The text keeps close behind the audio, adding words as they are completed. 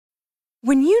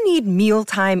When you need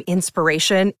mealtime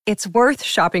inspiration, it's worth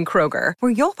shopping Kroger,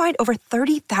 where you'll find over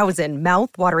 30,000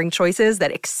 mouth-watering choices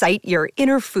that excite your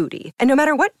inner foodie. And no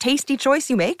matter what tasty choice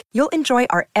you make, you'll enjoy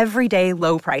our everyday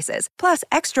low prices, plus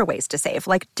extra ways to save,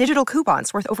 like digital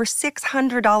coupons worth over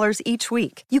 $600 each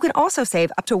week. You can also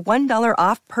save up to $1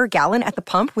 off per gallon at the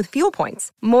pump with fuel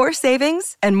points. More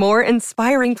savings and more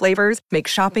inspiring flavors make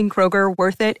shopping Kroger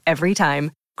worth it every time.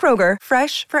 Kroger,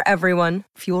 fresh for everyone.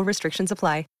 Fuel restrictions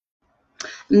apply.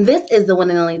 This is the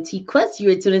one and only T-Quest. You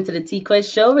are tuned into the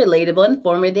T-Quest show, relatable,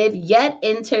 informative, yet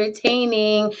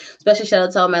entertaining. Special shout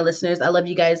out to all my listeners. I love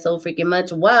you guys so freaking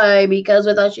much. Why? Because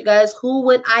without you guys, who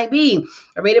would I be?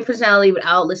 A radio personality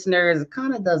without listeners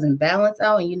kind of doesn't balance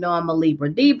out. And you know I'm a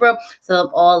Libra, so I'm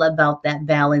all about that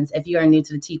balance. If you are new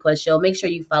to the T-Quest show, make sure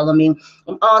you follow me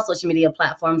on all social media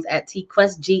platforms at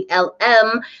T-Quest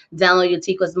GLM. Download your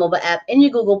T-Quest mobile app in your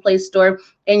Google Play Store,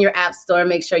 in your app store.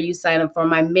 Make sure you sign up for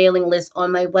my mailing list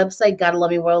on my website,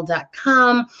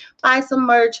 GottaLoveMeWorld.com. Buy some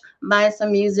merch, buy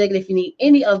some music. And if you need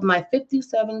any of my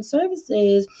 57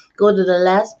 services, go to the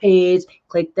last page,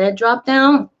 click that drop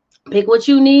down, pick what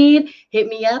you need, hit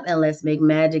me up, and let's make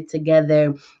magic together.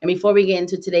 And before we get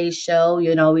into today's show,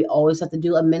 you know, we always have to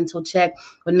do a mental check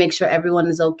and make sure everyone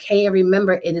is okay. And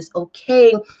remember, it is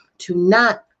okay to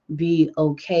not be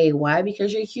okay. Why?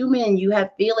 Because you're human. You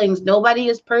have feelings. Nobody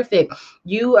is perfect.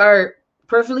 You are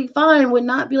perfectly fine. Would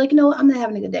not be like, you know what, I'm not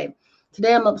having a good day.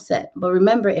 Today I'm upset. But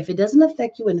remember, if it doesn't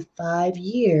affect you in 5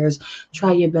 years,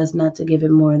 try your best not to give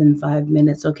it more than 5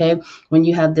 minutes, okay? When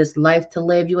you have this life to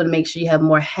live, you want to make sure you have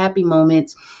more happy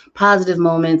moments, positive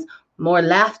moments, more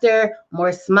laughter,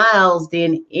 more smiles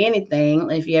than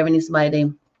anything. If you ever need somebody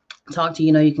to talk to,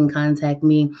 you know, you can contact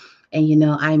me. And, you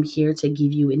know, I'm here to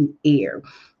give you an ear.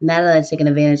 Now that I've taken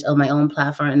advantage of my own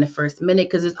platform in the first minute,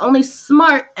 because it's only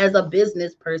smart as a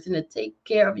business person to take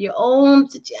care of your own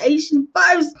situation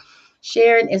first.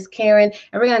 Sharon is Karen.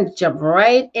 And we're going to jump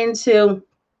right into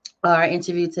our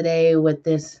interview today with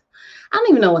this. I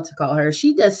don't even know what to call her.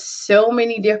 She does so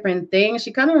many different things.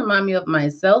 She kind of reminds me of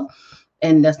myself.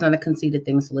 And that's not a conceited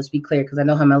thing, so let's be clear, because I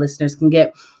know how my listeners can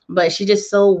get. But she's just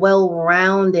so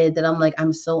well-rounded that I'm like,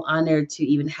 I'm so honored to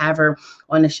even have her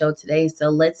on the show today. So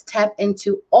let's tap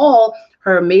into all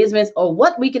her amazements, or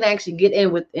what we can actually get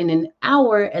in within an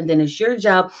hour. And then it's your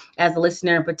job as a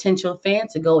listener and potential fan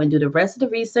to go and do the rest of the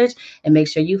research and make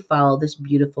sure you follow this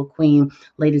beautiful queen.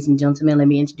 Ladies and gentlemen, let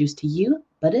me introduce to you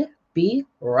Butter B.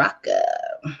 Rocka.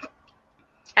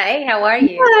 Hey, how are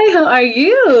you? Hi, how are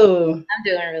you? I'm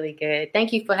doing really good.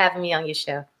 Thank you for having me on your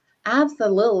show.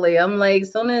 Absolutely. I'm like,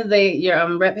 as soon as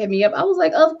your rep hit me up, I was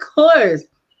like, of course.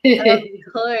 Of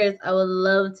course. I would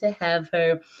love to have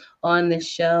her on the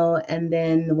show. And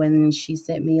then when she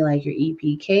sent me like your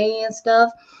EPK and stuff,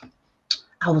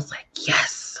 I was like,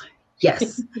 yes,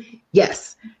 yes,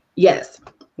 yes, yes.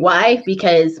 Why?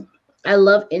 Because I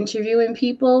love interviewing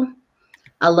people.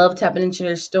 I love tapping into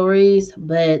their stories,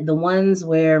 but the ones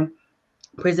where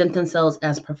present themselves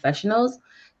as professionals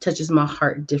touches my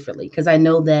heart differently, because I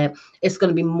know that it's going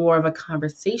to be more of a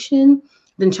conversation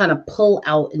than trying to pull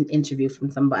out an interview from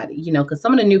somebody, you know, because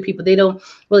some of the new people, they don't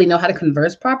really know how to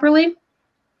converse properly.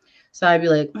 So I'd be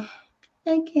like,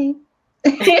 okay.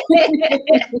 But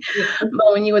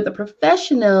when you're with a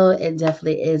professional, it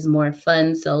definitely is more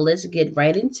fun. So let's get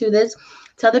right into this.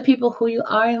 Tell the people who you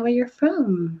are and where you're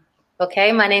from.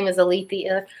 Okay, my name is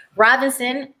Alethea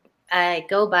Robinson. I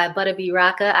go by Butter B.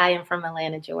 Rocka. I am from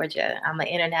Atlanta, Georgia. I'm an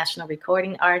international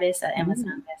recording artist, an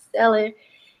Amazon bestseller,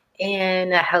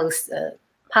 and I host a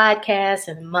podcast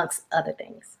and amongst other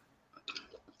things.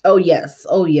 Oh, yes,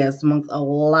 amongst a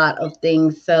lot of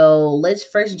things. So let's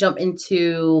first jump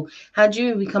into, how'd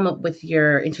you come up with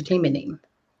your entertainment name?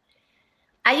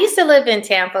 I used to live in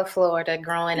Tampa, Florida,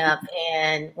 growing up,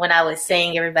 and when I was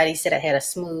sing, everybody said I had a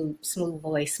smooth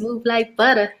voice, smooth like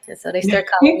butter, and so they started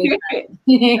calling me butter.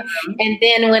 And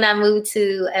then when I moved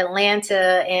to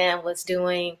Atlanta and was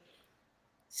doing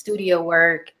studio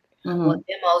work with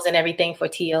demos and everything for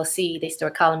TLC, they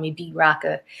started calling me B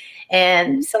Rocka.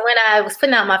 And so when I was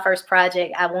putting out my first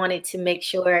project, I wanted to make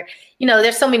sure, you know,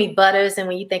 there's so many butters, and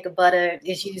when you think of butter,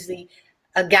 it's usually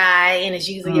a guy and it's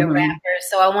usually a rapper.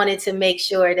 So I wanted to make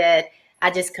sure that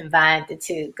I just combined the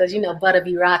two, because, you know, butter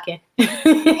be rocking.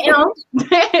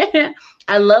 I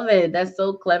love it. That's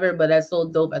so clever, but that's so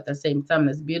dope at the same time.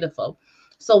 It's beautiful.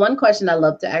 So one question I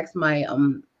love to ask my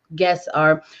guests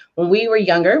are, when we were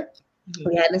younger,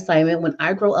 we had an assignment. When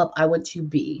I grow up, I want to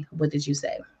be. What did you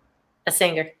say? A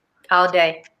singer all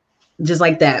day. Just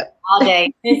like that. All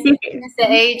day. Since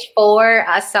the age 4,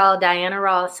 I saw Diana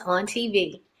Ross on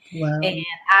TV. Wow. And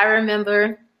I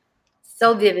remember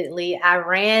so vividly, I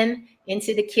ran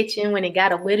into the kitchen when it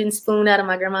got a wooden spoon out of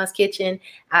my grandma's kitchen.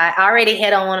 I already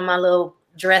had on one of my little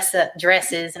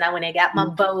dresses, and I went and got my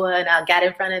boa, and I got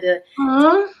in front of the.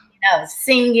 I was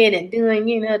singing and doing,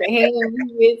 the hand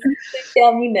movements.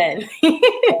 Tell me nothing.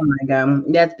 Oh my God,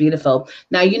 that's beautiful.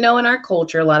 Now, in our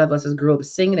culture, a lot of us grew up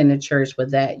singing in the church.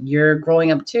 Was that you're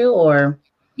growing up too, or?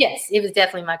 Yes, it was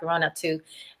definitely my growing up too.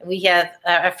 We have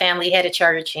our family had a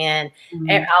church, and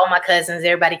all my cousins,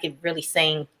 everybody could really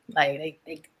sing. Like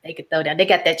they could throw down. They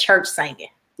got that church singing.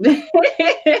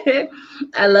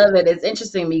 I love it. It's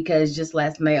interesting because just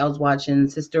last night I was watching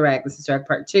Sister Act and Sister Act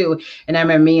Part 2, and I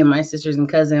remember me and my sisters and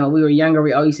cousin, when we were younger,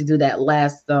 we all used to do that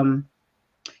last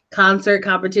concert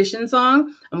competition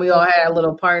song, and we all had our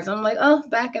little parts. I'm like, oh,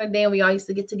 back in the day, we all used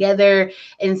to get together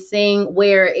and sing,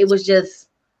 where it was just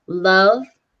love.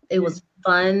 It was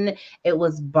fun. It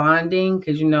was bonding,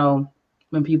 because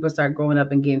when people start growing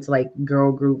up and getting to like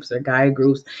girl groups or guy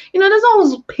groups, doesn't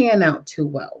always pan out too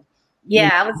well.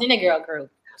 Yeah, I was in a girl group.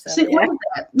 So,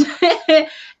 that.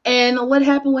 And what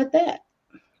happened with that?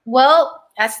 Well,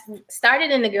 I started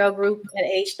in the girl group at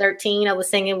age 13. I was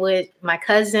singing with my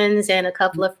cousins and a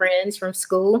couple of friends from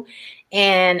school.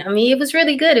 And I mean, it was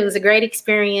really good. It was a great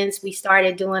experience. We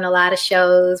started doing a lot of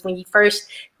shows. When you first,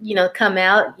 come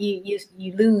out, you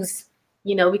lose,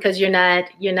 because you're not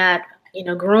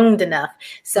groomed enough.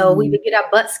 So we would get our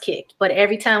butts kicked. But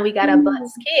every time we got our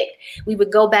butts kicked, we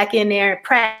would go back in there and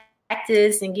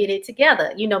practice and get it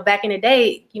together. Back in the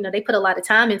day, they put a lot of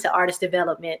time into artist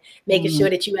development, making sure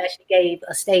that you actually gave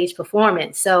a stage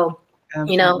performance. So,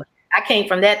 I came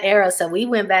from that era. So we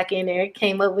went back in there,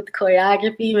 came up with the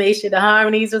choreography, made sure the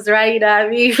harmonies was right. I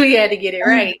mean, we had to get it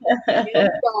right.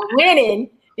 Winning,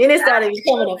 then it started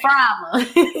becoming a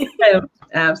problem.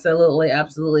 Absolutely.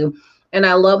 Absolutely. And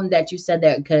I love that you said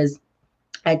that, because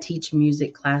I teach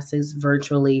music classes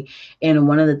virtually, and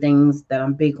one of the things that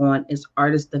I'm big on is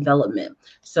artist development.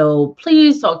 So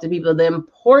please talk to people the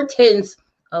importance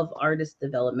of artist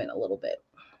development a little bit.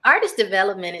 Artist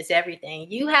development is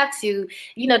everything. You have to,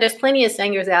 there's plenty of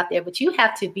singers out there, but you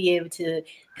have to be able to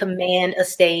command a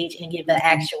stage and give an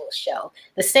actual show.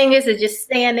 The singers are just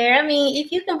staying there. I mean,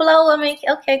 if you can blow,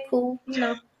 okay, cool,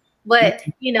 but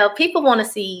people want to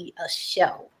see a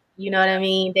show. You know what I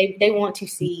mean? They want to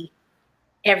see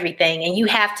everything, and you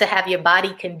have to have your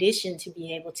body conditioned to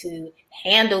be able to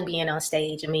handle being on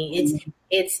stage. I mean,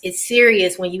 it's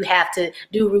serious when you have to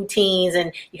do routines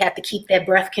and you have to keep that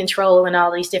breath control and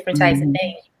all these different types of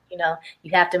things.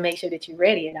 You have to make sure that you're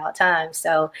ready at all times.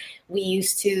 So I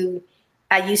used to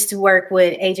work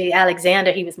with AJ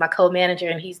Alexander. He was my co-manager,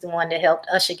 and he's the one that helped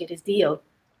Usher get his deal.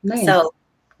 Nice. So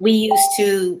we used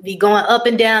to be going up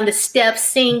and down the steps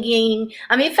singing.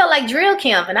 I mean, it felt like drill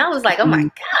camp. And I was like, oh my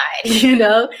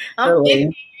God, I'm 50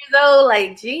 years old.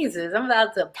 Like, Jesus, I'm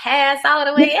about to pass all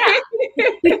the way out.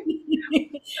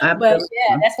 But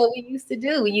yeah, that's what we used to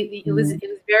do. It was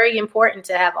very important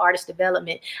to have artist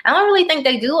development. I don't really think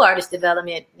they do artist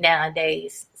development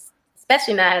nowadays,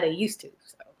 especially not how they used to.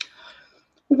 So.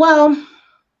 Well,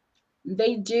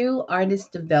 they do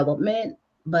artist development,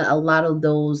 but a lot of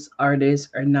those artists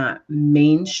are not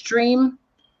mainstream,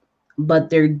 but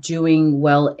they're doing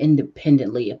well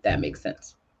independently, if that makes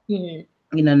sense. You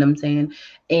know what I'm saying?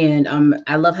 And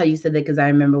I love how you said that, because I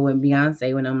remember when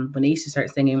Beyonce, when they used to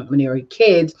start singing when they were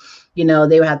kids, they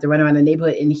would have to run around the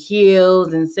neighborhood in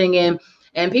heels and singing.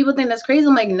 And people think that's crazy.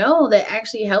 I'm like, no, that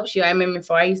actually helps you. I remember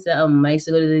before I used to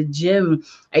go to the gym,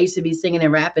 I used to be singing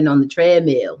and rapping on the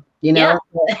treadmill. Yeah.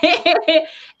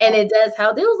 And it does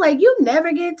help. It was like, you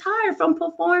never get tired from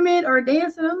performing or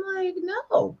dancing. I'm like,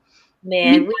 no,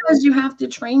 man, because you have to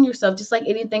train yourself just like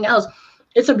anything else.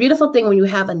 It's a beautiful thing when you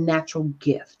have a natural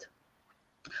gift,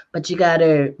 but you got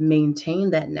to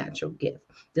maintain that natural gift.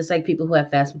 Just like people who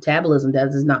have fast metabolism,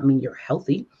 that does not mean you're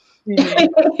healthy.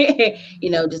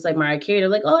 Just like Mariah Carey, they're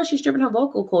like, oh, she's stripping her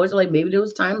vocal cords. Or like maybe there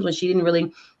was times when she didn't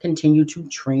really continue to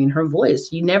train her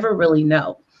voice. You never really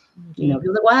know. People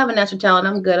are like, well, I have a natural talent,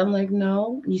 I'm good. I'm like,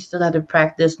 no, you still have to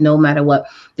practice no matter what.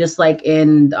 Just like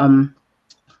in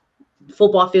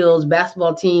football fields,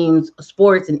 basketball teams,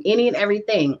 sports, and any and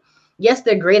everything. Yes,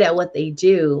 they're great at what they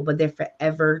do, but they're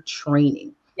forever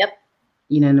training. Yep.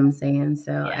 You know what I'm saying?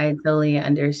 So yeah. I totally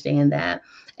understand that.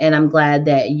 And I'm glad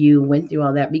that you went through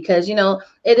all that, because,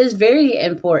 it is very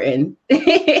important.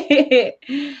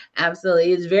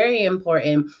 Absolutely. It's very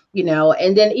important,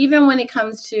 and then even when it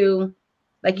comes to,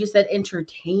 like you said,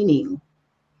 entertaining,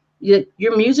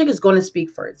 your music is going to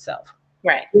speak for itself.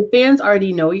 Right. Your fans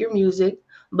already know your music,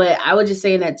 but I was just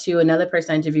saying that to another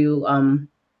person I interviewed,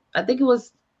 I think it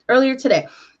was earlier today.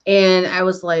 And I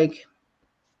was like,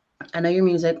 I know your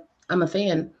music. I'm a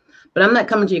fan, but I'm not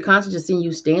coming to your concert just seeing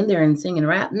you stand there and sing and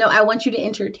rap. No, I want you to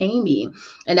entertain me.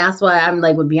 And that's why I'm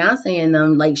like with Beyonce and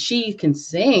them, like she can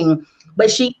sing,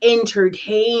 but she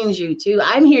entertains you too.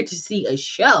 I'm here to see a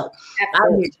show.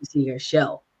 I'm here to see your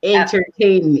show.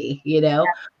 Entertain me, you know.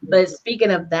 But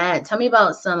speaking of that, tell me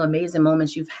about some amazing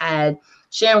moments you've had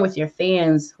sharing with your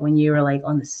fans when you were like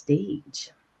on the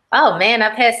stage. Oh man,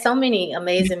 I've had so many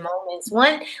amazing moments.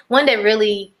 One that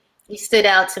really stood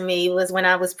out to me was when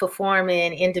I was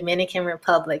performing in Dominican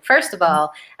Republic. First of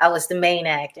all, I was the main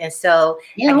act. And so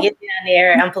I get down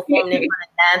there, I'm performing in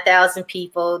front of 9,000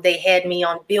 people. They had me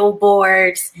on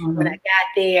billboards when I got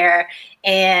there.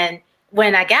 And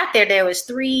when I got there, there was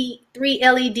three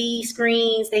LED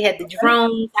screens. They had the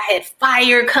drones. I had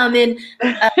fire coming.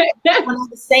 When I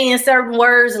was saying certain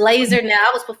words, laser. Now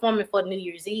I was performing for New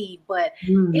Year's Eve, but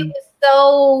it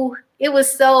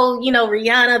was so, you know,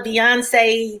 Rihanna,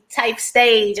 Beyonce type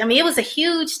stage. I mean, it was a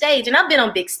huge stage, and I've been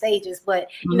on big stages, but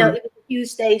you know, it was a huge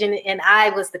stage, and I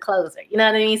was the closer. You know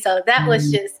what I mean? So that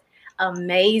was just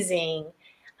amazing.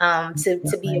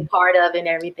 To be a part of and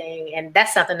everything. And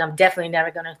that's something I'm definitely never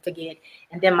going to forget.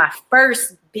 And then my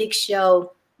first big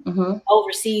show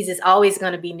overseas is always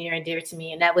going to be near and dear to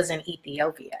me. And that was in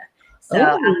Ethiopia. So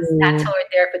I toured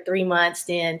there for 3 months,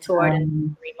 then toured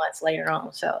 3 months later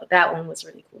on. So that one was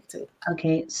really cool too.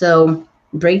 Okay. So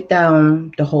break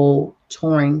down the whole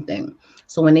touring thing.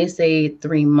 So when they say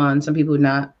 3 months, some people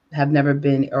have never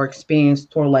been or experienced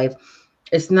tour life.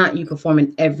 It's not you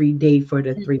performing every day for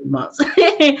the 3 months.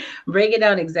 Break it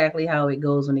down exactly how it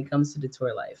goes when it comes to the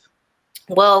tour life.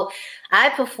 Well, I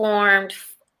performed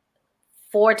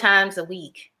 4 times a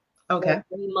week. Okay.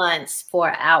 3 months for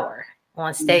an hour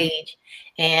on stage.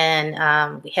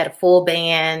 And we had a full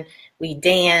band. We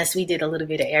danced. We did a little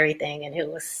bit of everything. And it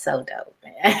was so dope,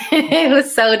 man. It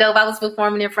was so dope. I was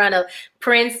performing in front of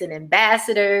Prince and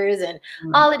ambassadors and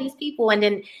all of these people. And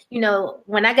then, you know,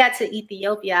 when I got to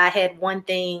Ethiopia, I had one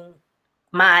thing,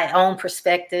 my own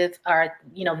perspective or,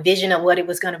 you know, vision of what it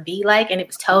was going to be like. And it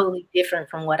was totally different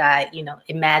from what I, you know,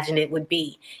 imagined it would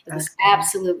be. It was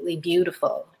absolutely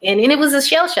beautiful. And it was a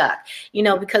shell shock, you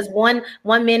know, because one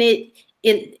minute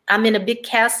I'm in a big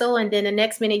castle, and then the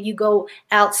next minute you go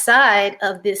outside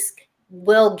of this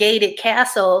well-gated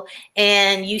castle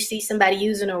and you see somebody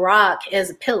using a rock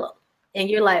as a pillow, and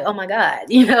you're like, oh my God,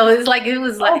 you know, it was like,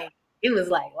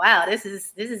 wow, this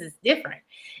is different.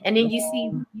 And then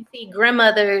you see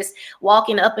grandmothers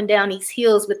walking up and down these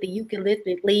hills with the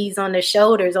eucalyptus on their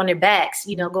shoulders, on their backs,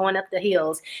 you know, going up the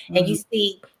hills, and you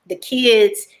see the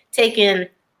kids taking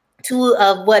 2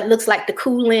 of what looks like the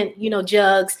coolant, you know,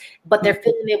 jugs, but they're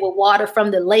filling it with water from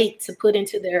the lake to put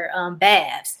into their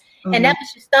baths. And that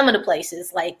was just some of the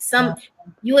places. Like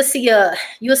you will see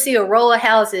a row of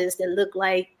houses that look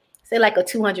like, say, like a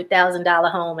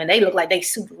 $200,000 home, and they look like they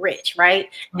super rich, right?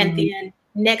 And then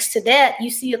next to that, you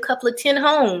see a couple of tin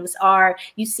homes, or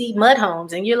you see mud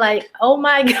homes, and you're like, oh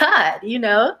my God, you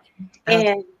know,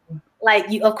 and like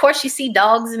of course you see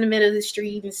dogs in the middle of the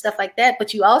street and stuff like that,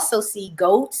 but you also see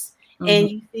goats.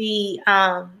 And you see,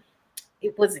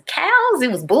 it was cows, it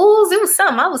was bulls, it was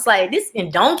something. I was like, this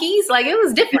and donkeys, like it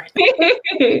was different.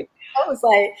 I was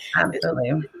like,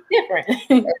 absolutely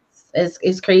different.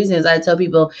 It's crazy. As I tell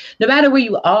people, no matter where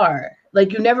you are,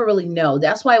 like you never really know.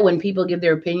 That's why when people give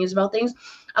their opinions about things,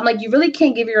 I'm like, you really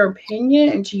can't give your opinion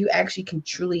until you actually can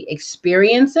truly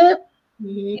experience it.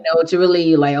 You know, to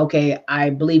really like, okay,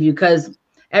 I believe you, because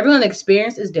everyone's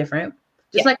experience is different.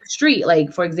 Just like the street,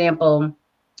 like for example,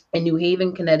 in New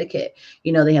Haven, Connecticut,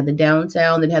 you know, they have the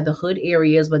downtown, they have the hood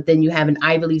areas, but then you have an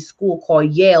Ivy League school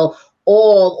called Yale,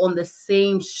 all on the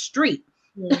same street.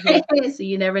 So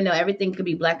you never know. Everything could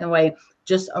be black and white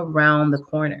just around the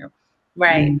corner.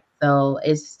 Right. And so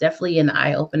it's definitely an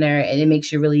eye opener, and it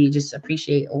makes you really just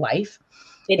appreciate life.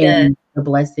 It does. The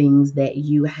blessings that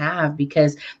you have,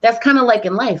 because that's kind of like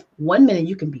in life. One minute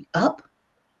you can be up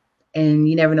and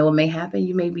you never know what may happen.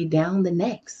 You may be down the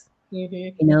next.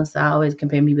 You know, so I always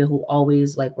compare people who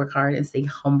always like work hard and stay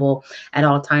humble at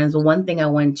all times. But one thing I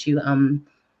want to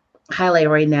highlight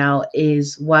right now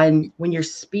is when you're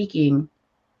speaking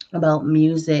about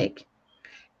music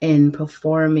and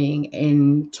performing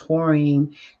and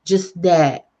touring, just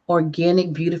that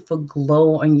organic, beautiful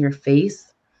glow on your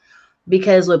face.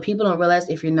 Because what people don't realize,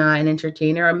 if you're not an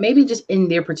entertainer or maybe just in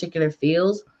their particular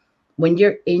fields, when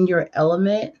you're in your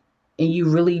element and you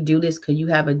really do this because you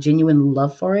have a genuine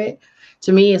love for it,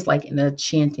 to me, it's like an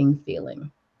enchanting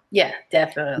feeling. Yeah,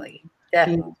 definitely.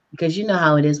 Definitely. Because you know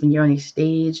how it is when you're on your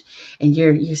stage and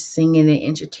you're singing and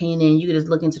entertaining. You can just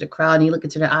look into the crowd and you look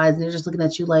into their eyes and they're just looking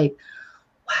at you like,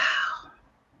 wow.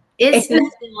 It's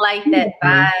nothing like that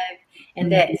vibe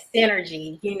and that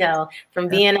synergy, from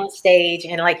being on stage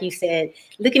and, like you said,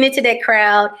 looking into that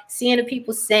crowd, seeing the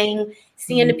people sing,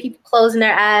 seeing the people closing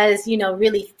their eyes,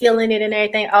 really feeling it and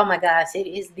everything. Oh my gosh, it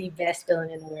is the best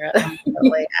feeling in the world.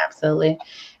 Absolutely.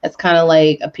 It's kind of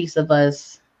like a piece of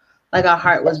us, like our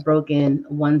heart was broken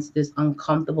once this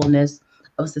uncomfortableness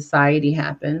of society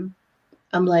happened.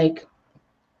 I'm like,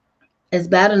 it's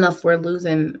bad enough we're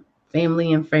losing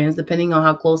family and friends, depending on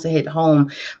how close it hit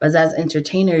home. But as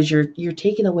entertainers, you're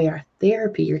taking away our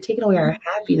therapy. You're taking away our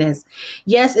happiness.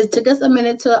 Yes, it took us a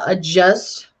minute to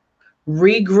adjust,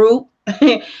 regroup,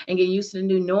 and get used to the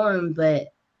new norm.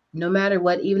 But no matter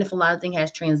what, even if a lot of things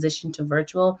has transitioned to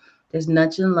virtual, there's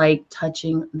nothing like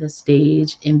touching the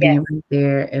stage and being right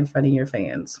there in front of your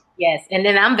fans. Yes, and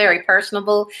then I'm very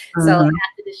personable. So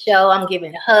after the show, I'm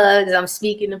giving hugs. I'm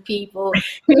speaking to people.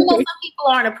 Some people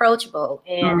aren't approachable,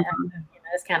 and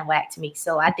it's kind of whack to me.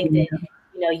 So I think that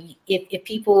if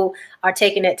people are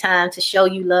taking that time to show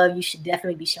you love, you should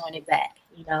definitely be showing it back.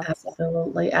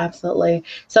 Absolutely, absolutely.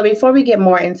 So before we get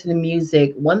more into the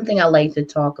music, one thing I like to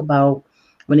talk about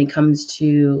when it comes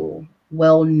to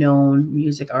well-known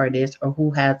music artists or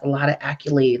who has a lot of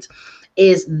accolades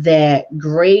is that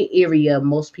gray area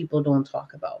most people don't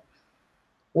talk about,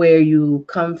 where you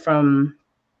come from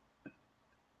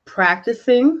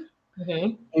practicing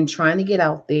and trying to get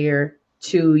out there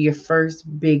to your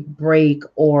first big break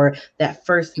or that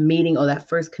first meeting or that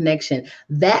first connection.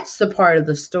 That's the part of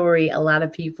the story a lot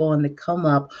of people on the come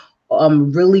up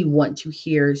really want to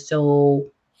hear. So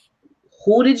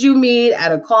who did you meet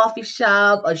at a coffee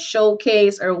shop, a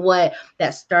showcase, or what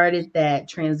that started that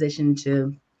transition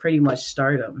to pretty much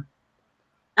stardom?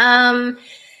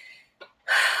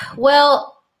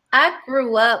 Well, I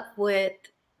grew up with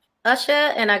Usher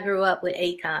and I grew up with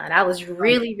Akon. I was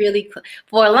really, really,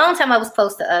 for a long time I was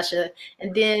close to Usher.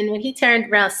 And then when he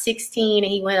turned around 16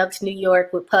 and he went up to New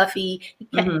York with Puffy, he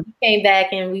came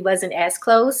back and we wasn't as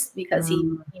close because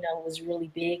he, was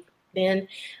really big then.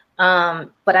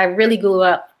 But I really grew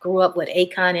up with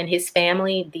Akon and his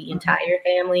family, the entire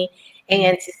family.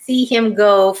 And to see him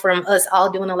go from us all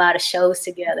doing a lot of shows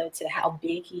together to how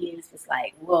big he is was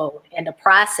like, whoa. And the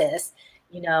process,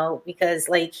 because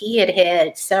like he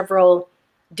had several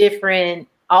different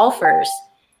offers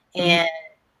and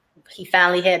he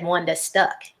finally had one that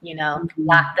stuck,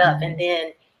 locked up. And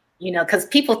then, because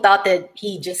people thought that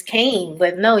he just came,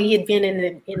 but no, he had been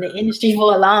in the industry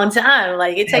for a long time.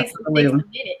 Like it takes a minute.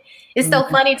 It's so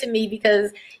funny to me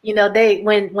because, when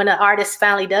an artist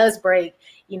finally does break,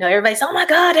 everybody's, oh my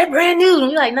God, they're brand new. And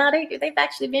we're like, no, they've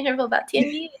actually been here for about 10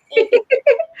 years.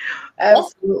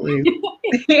 Absolutely.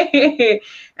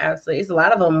 Absolutely. It's a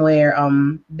lot of them where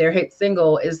their hit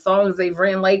single is songs they've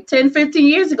written like 10, 15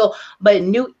 years ago, but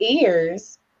new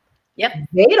ears,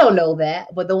 they don't know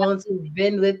that. But the ones who've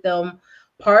been with them,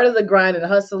 part of the grind and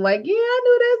hustle, like, yeah, I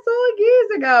knew that song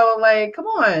years ago. Like, come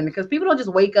on, because people don't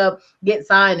just wake up, get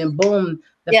signed, and boom,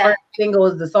 the first single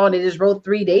is the song they just wrote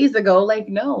 3 days ago. Like,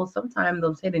 no, sometimes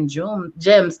those hidden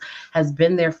gems has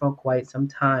been there for quite some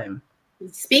time.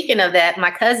 Speaking of that,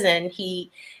 my cousin,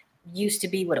 he used to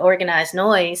be with Organized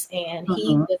Noise, and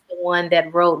he was the one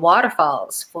that wrote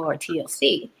Waterfalls for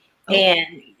TLC.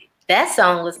 And that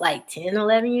song was like 10,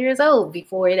 11 years old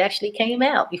before it actually came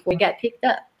out, before it got picked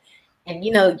up. And,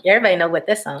 everybody know what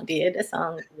that song did. That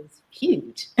song was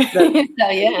huge. So,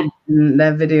 yeah.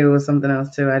 That video was something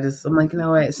else, too. I'm like, you know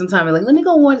what? Sometimes I'm like, let me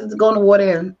go in the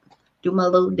water and do my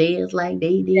little dance like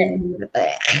they did.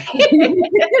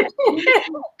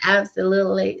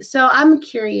 Absolutely. So I'm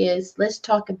curious. Let's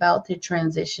talk about the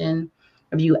transition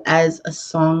of you as a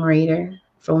songwriter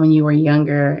from when you were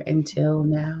younger until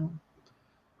now.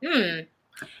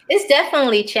 It's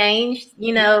definitely changed.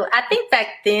 I think back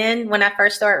then when I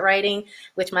first started writing,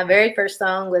 which my very first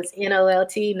song was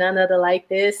NOLT, None Other Like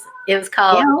This. It was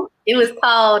called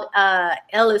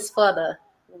L is for the,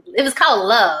 it was called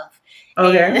Love.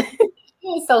 Okay. It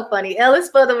was so funny. L is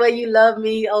for the way you love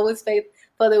me, O is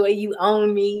for the way you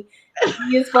own me.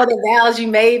 E is for the vows you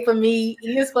made for me.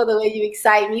 E is for the way you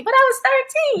excite me. But I was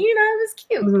 13, it was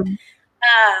cute.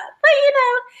 But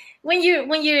when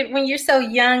you're so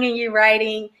young and you're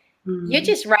writing, you're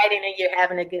just writing and you're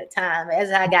having a good time.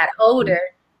 As I got older,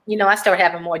 I started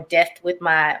having more depth with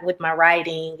my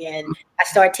writing, and I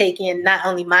started taking not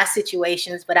only my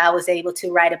situations, but I was able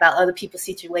to write about other people's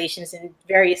situations and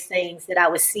various things that I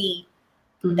would see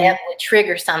that would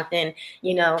trigger something,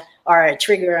 or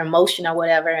trigger emotion or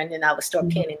whatever, and then I would start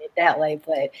penning it that way.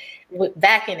 But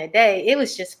back in the day, it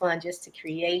was just fun just to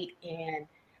create, and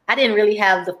I didn't really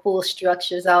have the full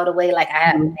structures all the way like I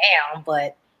have now,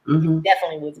 but it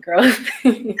definitely was growth.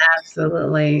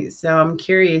 Absolutely. So I'm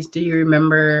curious, do you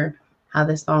remember how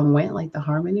this song went, like the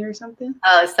harmony or something?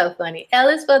 Oh, it's so funny. L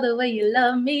is for the way you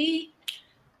love me.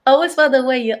 O is for the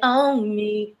way you own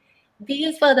me. B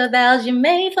is for the vows you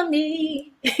made for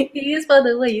me. E is for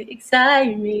the way you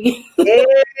excite me. You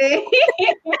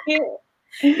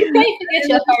can't forget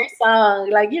your first song.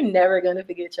 Like, you're never going to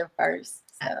forget your first.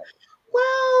 So.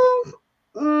 Well,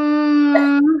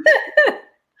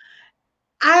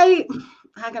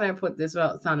 how can I put this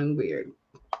without sounding weird?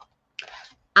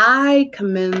 I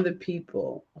commend the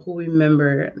people who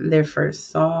remember their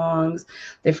first songs,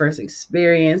 their first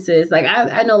experiences. Like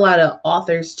I know a lot of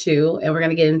authors too, and we're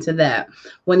gonna get into that.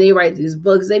 When they write these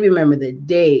books, they remember the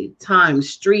day, time,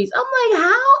 streets. I'm like,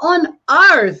 how on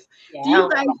earth do you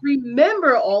guys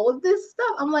remember all of this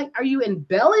stuff? I'm like, are you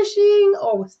embellishing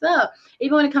or what's up?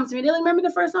 Even when it comes to me, they remember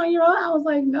the first song you wrote. I was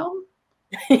like, no.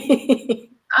 I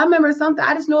remember something.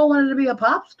 I just know I wanted to be a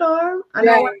pop star. I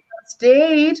know I wanted to be on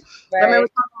stage. Right. I remember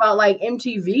talking about like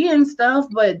MTV and stuff,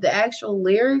 but the actual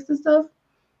lyrics and stuff,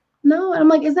 no. And I'm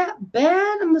like, is that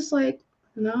bad? I'm just like,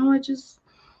 no,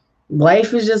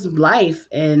 life is just life.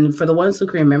 And for the ones who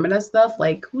can remember that stuff,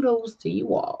 like kudos to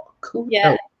you all. Kudos.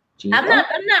 Yeah.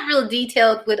 I'm not real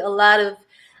detailed with a lot of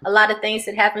things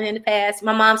that happened in the past.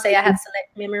 My mom say I have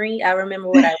select memory. I remember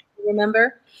what I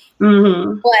remember.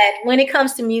 Mm-hmm. But when it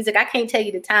comes to music, I can't tell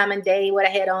you the time and day, what I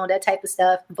had on, that type of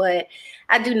stuff. But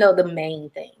I do know the main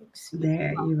things.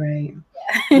 There, you're right.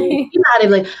 Yeah. You know,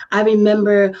 like, I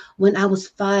remember when I was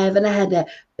 5 and I had that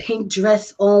pink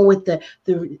dress on with the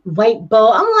white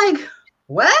bow. I'm like,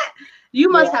 what?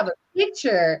 You must have a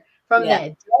picture from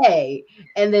that day,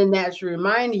 and then that's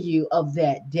reminding you of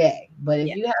that day. But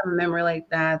if you have a memory like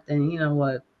that, then you know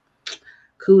what?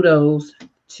 Kudos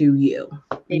to you.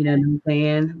 You know what I'm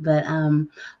saying? But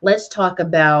let's talk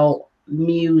about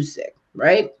music,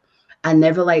 right? I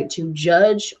never like to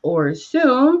judge or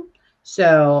assume,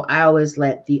 so I always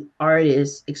let the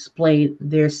artist explain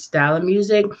their style of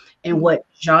music and what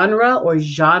genre or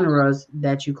genres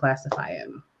that you classify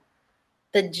in.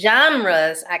 The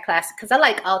genres I classify, because I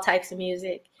like all types of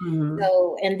music. Mm-hmm.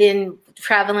 So, and then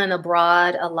traveling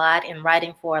abroad a lot and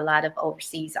writing for a lot of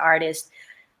overseas artists.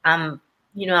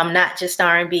 You know, I'm not just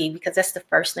R&B, because that's the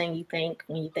first thing you think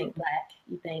when you think Black.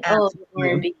 You think, Absolutely. Oh,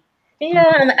 R&B.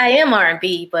 Yeah, I am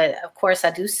R&B, but of course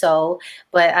I do soul,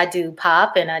 but I do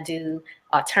pop and I do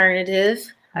alternative.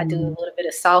 I do a little bit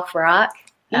of soft rock.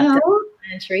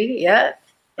 Country. Yeah.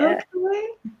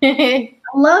 Okay.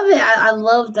 I love it. I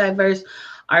love diverse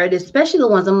artists, especially the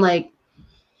ones I'm like,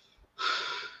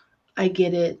 I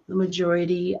get it. The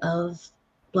majority of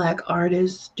Black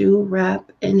artists do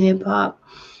rap and hip hop,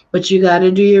 but you got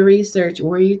to do your research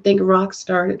where you think rock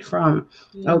started from.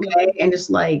 Okay. And just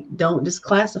like, don't just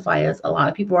classify us. A lot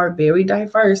of people are very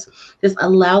diverse. Just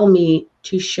allow me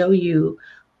to show you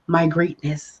my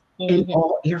greatness in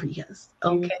all areas.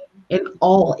 Okay. In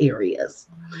all areas.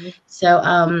 So,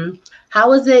 how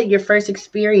was it your first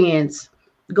experience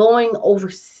going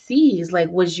overseas? Like,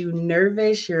 was you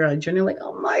nervous? You're adrenaline, like,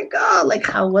 oh my God, like,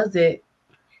 how was it?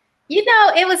 You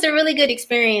know, it was a really good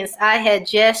experience. I had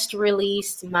just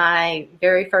released my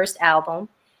very first album,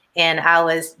 and I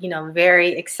was, you know,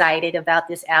 very excited about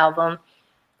this album.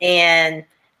 And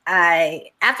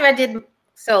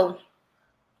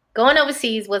going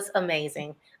overseas was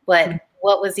amazing. But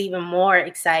what was even more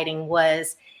exciting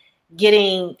was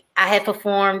I had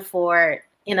performed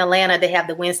in Atlanta. They have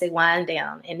the Wednesday Wind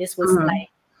Down. And this was like,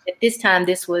 at this time,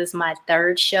 this was my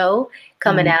third show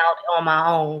coming out on my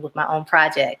own with my own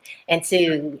project. And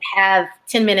to have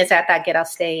 10 minutes after I get off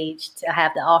stage to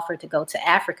have the offer to go to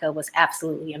Africa was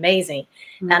absolutely amazing.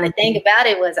 Now, the thing about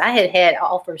it was I had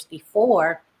offers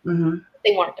before.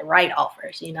 They weren't the right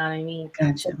offers, you know what I mean?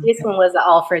 Gotcha. So this one was an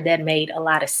offer that made a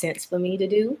lot of sense for me to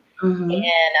do.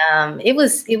 And it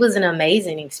was an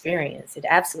amazing experience. It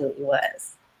absolutely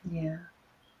was. Yeah.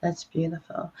 That's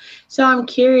beautiful. So I'm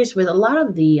curious, with a lot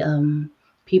of the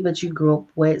people that you grew up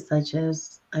with, such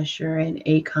as Usher and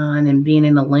Akon, and being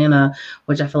in Atlanta,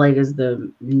 which I feel like is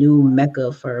the new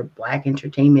mecca for Black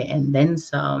entertainment and then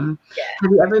some. Yeah.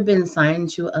 Have you ever been signed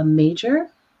to a major?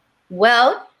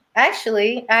 Well,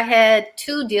 actually, I had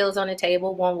 2 deals on the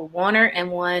table, one with Warner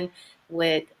and one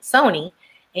with Sony.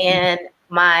 And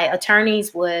my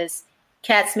attorneys was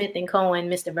Cat Smith and Cohen,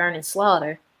 Mr. Vernon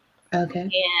Slaughter. Okay.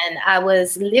 And I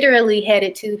was literally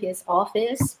headed to his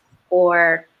office,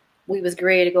 or we was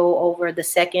ready to go over the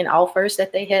second offers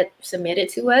that they had submitted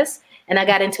to us. And I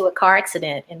got into a car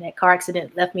accident, and that car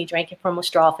accident left me drinking from a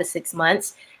straw for 6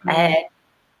 months. I had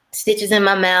stitches in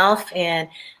my mouth, and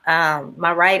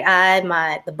my right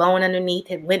eye, the bone underneath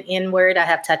had went inward. I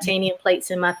have titanium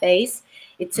plates in my face.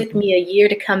 It took me a year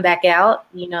to come back out,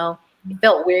 you know. It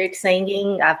felt weird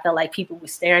singing. I felt like people were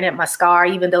staring at my scar,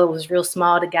 even though it was real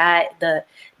small. The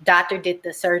doctor did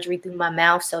the surgery through my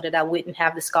mouth so that I wouldn't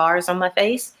have the scars on my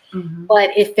face.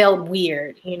 But it felt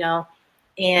weird,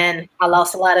 and I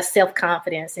lost a lot of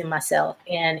self-confidence in myself.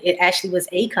 And it actually was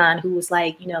Akon who was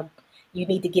like, you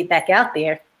need to get back out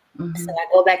there. So I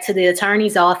go back to the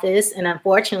attorney's office, and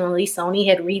unfortunately, Sony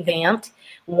had revamped.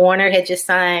 Warner had just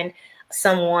signed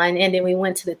someone, and then we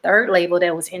went to the third label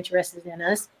that was interested in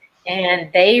us, and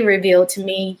they revealed to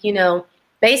me,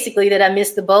 basically that I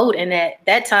missed the boat, and at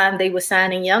that time they were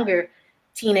signing younger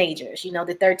teenagers,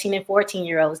 the 13 and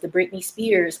 14-year-olds, the Britney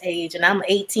Spears age, and I'm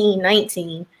 18,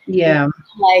 19. Yeah. I'm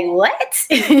like, what?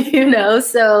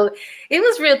 So it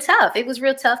was real tough. It was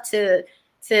real tough to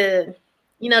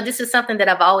this is something that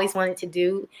I've always wanted to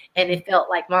do, and it felt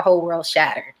like my whole world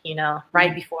shattered,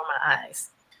 right before my eyes.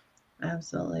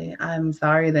 Absolutely. I'm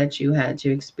sorry that you had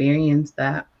to experience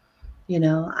that.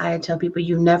 I tell people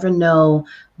you never know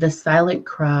the silent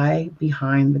cry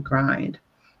behind the grind.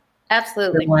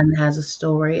 Absolutely. Everyone has a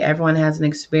story. Everyone has an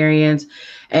experience.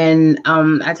 And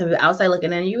I tell people outside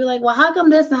looking in, you were like, well, how come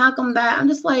this and how come that? I'm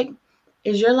just like,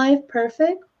 is your life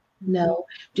perfect? No.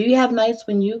 Do you have nights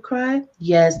when you cry?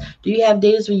 Yes. Do you have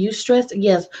days when you stress?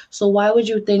 Yes. So why would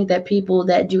you think that people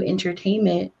that do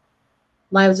entertainment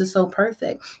lives are so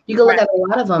perfect? You can look at a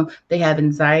lot of them. They have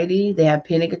anxiety. They have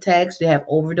panic attacks. They have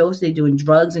overdose. They're doing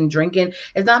drugs and drinking.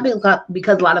 It's not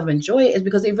because a lot of them enjoy it. It's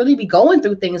because they really be going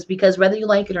through things, because whether you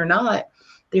like it or not,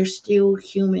 they're still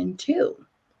human too.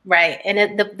 Right.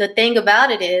 And the thing about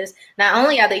it is, not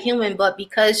only are they human, but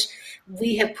because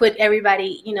we have put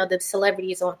everybody, the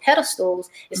celebrities on pedestals,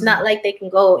 it's not like they can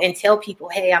go and tell people,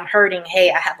 hey, I'm hurting.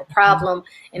 Hey, I have a problem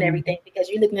and everything, because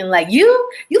you're looking at them like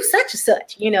you such and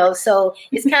such, so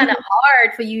it's kind of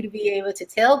hard for you to be able to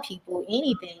tell people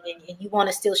anything, and you want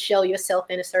to still show yourself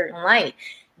in a certain light.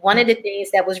 One of the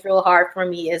things that was real hard for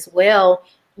me as well,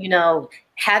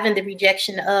 having the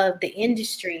rejection of the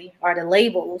industry or the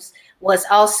labels, was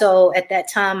also at that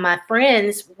time my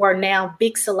friends were now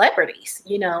big celebrities.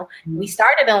 We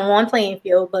started on one playing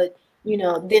field, but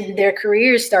then their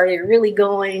careers started really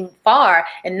going far.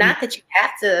 And not that you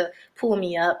have to pull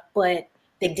me up, but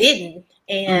they didn't.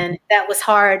 And that was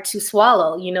hard to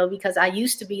swallow, because I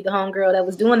used to be the homegirl that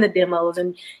was doing the demos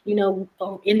and,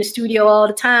 in the studio all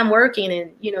the time working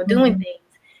and, doing things.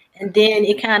 And then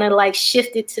it kind of like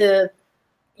shifted to,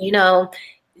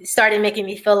 started making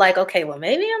me feel like, okay, well,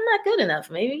 maybe I'm not good enough.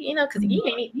 Maybe, because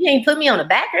you ain't put me on the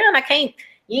background.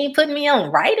 You ain't putting me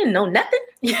on writing, no nothing,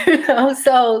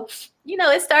 So,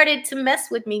 it started to mess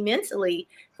with me mentally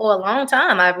for a long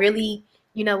time. I really,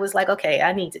 was like, okay,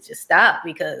 I need to just stop,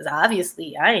 because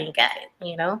obviously I ain't got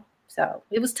it, So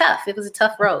it was tough. It was a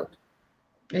tough road.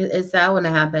 It's sad when it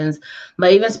happens.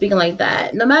 But even speaking like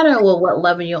that, no matter what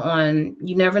level you're on,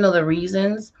 you never know the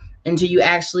reasons until you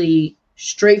actually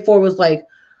straightforward was like,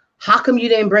 how come you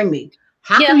didn't bring me?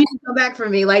 How come you didn't come back for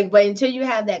me? But until you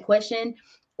have that question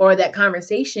or that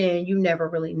conversation, you never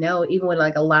really know. Even with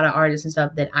like a lot of artists and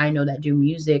stuff that I know that do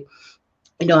music,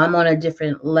 I'm on a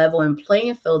different level and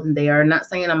playing field than they are. Not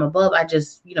saying I'm above. I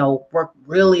just, work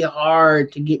really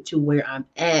hard to get to where I'm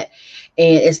at.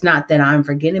 And it's not that I'm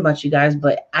forgetting about you guys,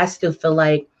 but I still feel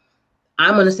like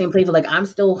I'm on the same playfield. Like I'm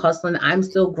still hustling. I'm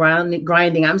still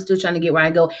grinding. I'm still trying to get where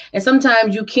I go. And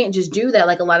sometimes you can't just do that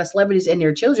like a lot of celebrities and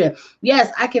their children.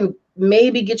 Yes, I can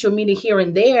maybe get you a meeting here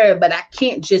and there, but I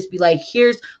can't just be like,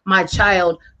 here's my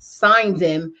child, sign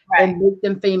them and make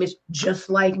them famous just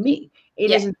like me. It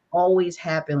doesn't always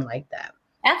happen like that.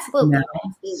 Absolutely.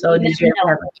 So did you ever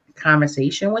have a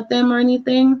conversation with them or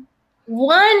anything?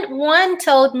 One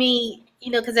told me,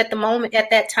 because at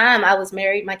that time I was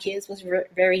married, my kids was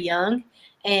very young,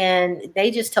 and they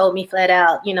just told me flat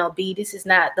out, B, this is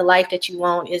not the life that you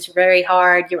want. It's very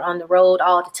hard. You're on the road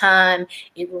all the time.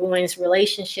 It ruins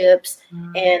relationships.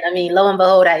 And I mean, lo and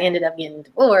behold, I ended up getting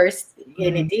divorced,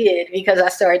 and it did, because I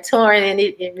started touring, and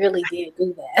it really did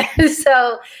do that.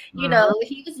 So,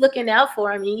 he was looking out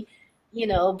for me,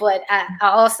 but I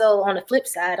also, on the flip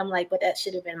side, I'm like, but that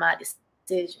should have been my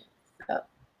decision. So,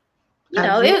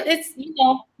 it's,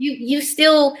 you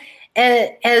still,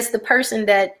 as the person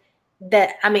that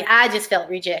I just felt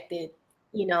rejected,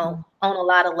 on a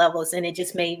lot of levels, and it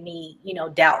just made me,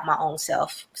 doubt my own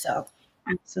self. So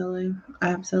absolutely.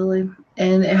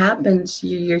 And it happens.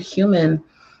 You're human,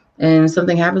 and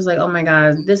something happens like, oh my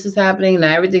God, this is happening.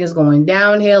 Now everything is going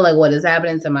downhill. Like, what is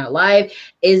happening to my life?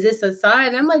 Is this a sign?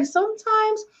 And I'm like,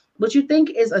 sometimes what you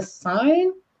think is a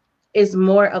sign is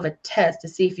more of a test to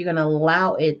see if you're going to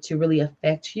allow it to really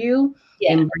affect you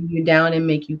and bring you down and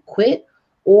make you quit,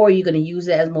 or you're going to use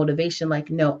it as motivation. Like,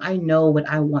 no, I know what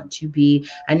I want to be.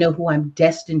 I know who I'm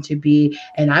destined to be,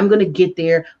 and I'm going to get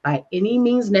there by any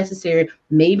means necessary.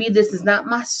 Maybe this is not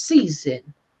my season,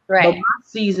 Right. but my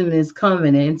season is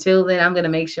coming. And until then, I'm going to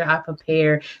make sure I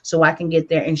prepare so I can get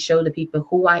there and show the people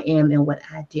who I am and what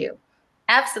I do.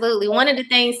 Absolutely. One of the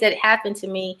things that happened to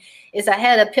me is I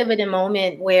had a pivoting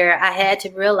moment where I had to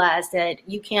realize that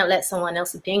you can't let someone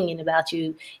else's opinion about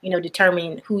you,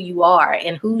 determine who you are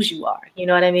and whose you are. You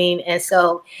know what I mean? And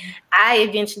so I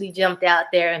eventually jumped out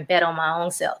there and bet on my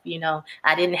own self.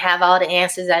 I didn't have all the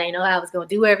answers. I didn't know how I was going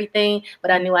to do everything,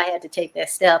 but I knew I had to take that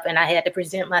step, and I had to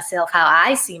present myself how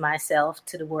I see myself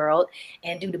to the world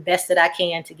and do the best that I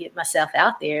can to get myself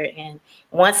out there. And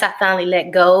once I finally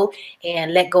let go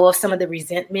of some of the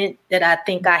resentment that I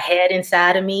think I had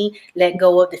inside of me, let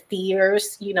go of the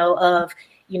fears,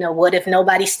 what if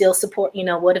nobody still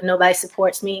what if nobody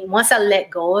supports me? Once I let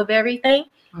go of everything,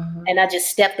 and I just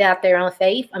stepped out there on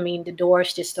faith, the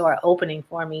doors just started opening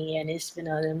for me, and it's been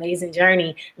an amazing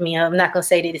journey. I'm not going to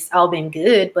say that it's all been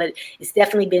good, but it's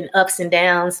definitely been ups and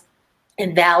downs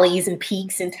and valleys and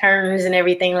peaks and turns and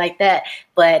everything like that.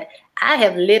 But I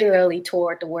have literally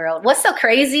toured the world. What's so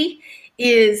crazy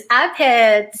is I've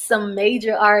had some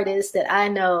major artists that I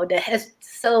know that has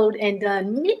sold and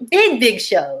done big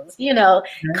shows,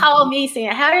 call me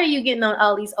saying, how are you getting on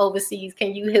all these overseas?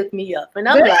 Can you hook me up? And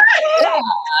I'm like, yeah,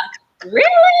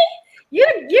 really? You're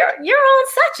on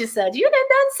such and such. You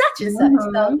done such and such.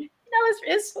 So,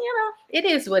 it's it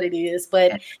is what it is.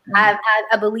 But I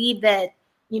believe that,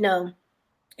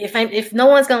 if no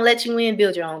one's going to let you in,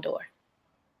 build your own door.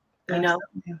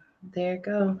 There you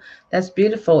go. That's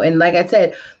beautiful. And like I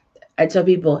said, I tell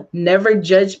people, never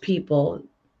judge people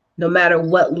no matter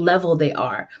what level they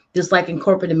are. Just like in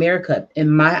corporate America,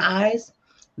 in my eyes,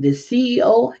 the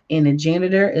CEO and the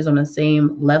janitor is on the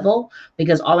same level,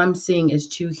 because all I'm seeing is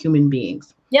two human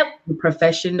beings. Yep. The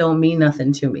profession don't mean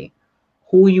nothing to me.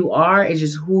 Who you are is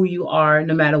just who you are,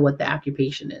 no matter what the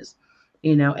occupation is.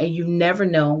 And you never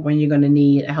know when you're going to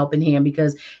need a helping hand,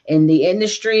 because in the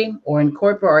industry or in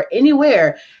corporate or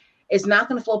anywhere, it's not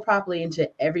going to flow properly into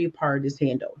every part is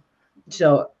handled.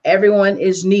 So everyone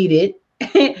is needed.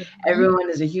 Everyone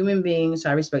is a human being. So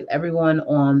I respect everyone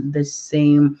on the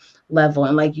same level.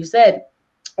 And like you said,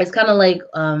 it's kind of like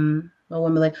when we're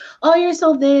like, oh, you're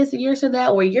so this and you're so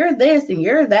that, or you're this and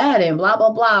you're that, and blah, blah,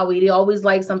 blah. We always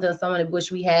like something someone wish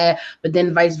we had, but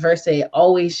then vice versa, it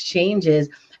always changes.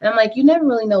 And I'm like, you never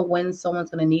really know when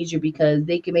someone's going to need you, because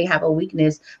they may have a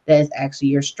weakness that is actually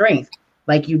your strength.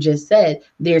 Like you just said,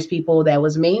 there's people that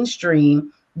was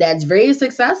mainstream that's very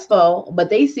successful, but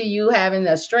they see you having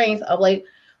the strength of like,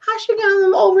 how she got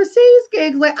them overseas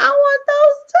gigs? Like, I want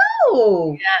those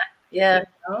too. Yeah.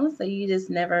 So you just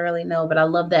never really know. But I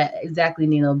love that. Exactly,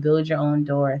 Nino. Build your own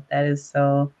door. That is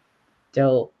so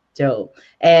dope.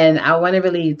 And I want to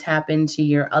really tap into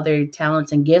your other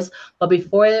talents and gifts. But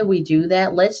before we do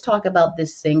that, let's talk about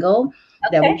this single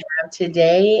that we have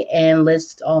today, and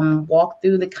let's walk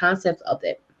through the concept of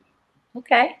it.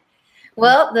 Okay.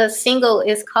 Well, the single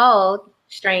is called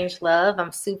Strange Love.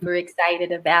 I'm super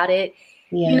excited about it.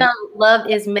 Yeah. Love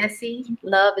is messy.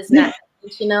 Love is not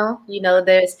conventional.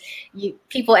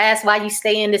 People ask why you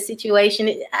stay in the situation.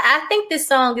 I think this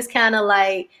song is kind of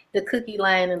like the Cookie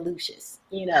Lion and Lucius.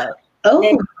 They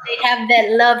have that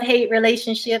love-hate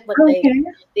relationship, but they're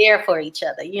there for each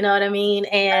other. You know what I mean?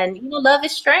 And, love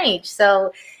is strange.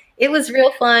 So it was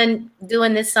real fun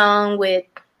doing this song with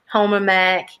Homer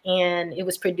Mack, and it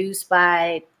was produced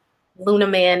by Luna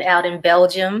Man out in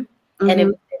Belgium, and it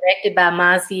was directed by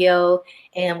Mazio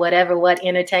and What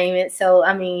Entertainment. So,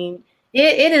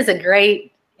 it is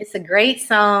a great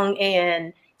song,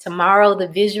 and tomorrow the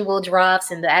visual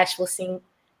drops and the actual scene.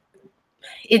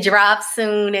 It drops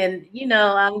soon, and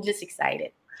I'm just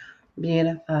excited.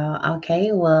 Beautiful.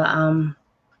 Okay, well,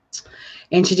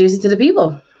 introduce it to the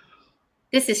people.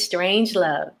 This is Strange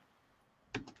Love.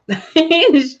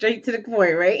 Straight to the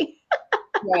point, right?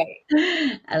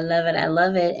 Right. I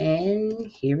love it. And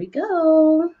here we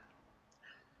go.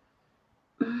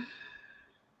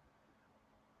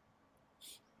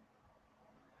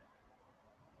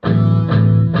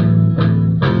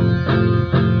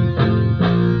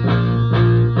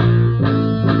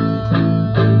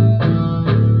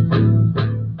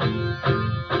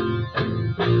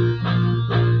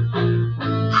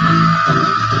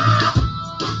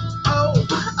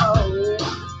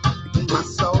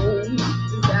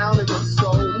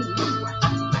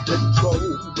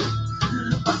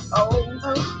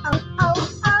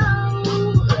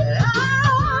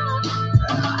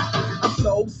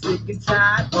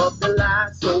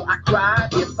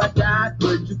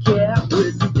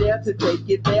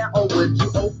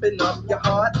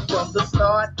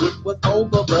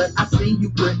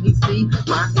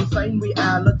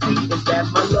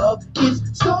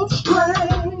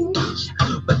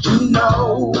 But you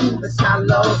know that's how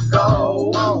love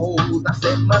goes. I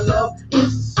said my love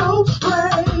is so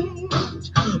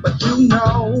strange. But you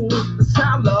know that's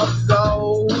how love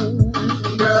goes.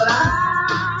 Girl,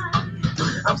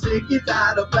 I'm sick and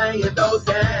tired of playing those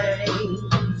games.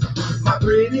 My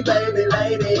pretty baby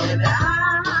lady and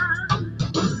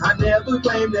I never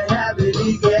claim to have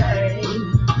any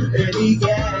game, any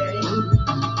game.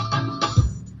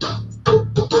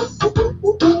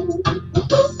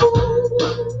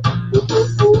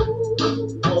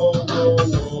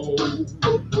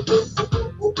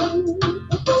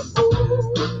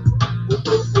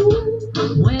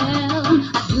 Well,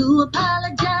 I do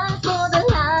apologize for the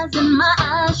lies in my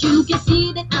eyes. You can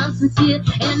see that I'm sincere,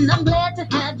 and I'm glad to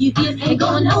have you here. Ain't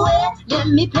going nowhere. Let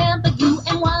me pamper you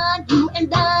and wine you and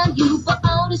dine you for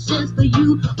all the shins for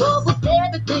you. Oh, with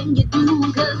everything you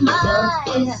do, 'cause my love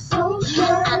is so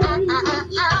strange.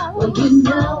 Well, you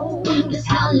know that's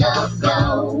how love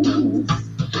goes.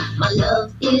 My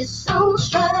love is so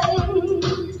strange.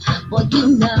 Well, you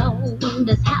know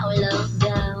that's how love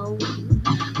goes.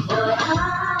 Boy,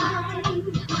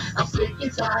 I'm sick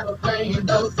and tired of playing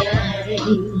those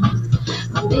games.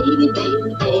 My baby,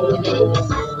 baby, baby, baby.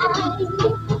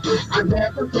 I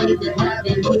never played to have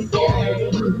any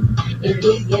game,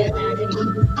 any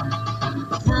game.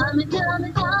 Time and time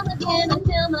and time again, I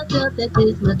tell myself that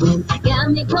this must end.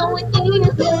 Got me going in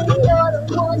and saying you're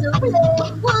the one to play.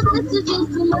 Well, this is just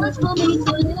too much for me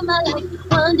to live my life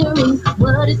wondering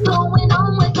what is going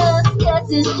on with us. Yes,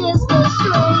 it's just a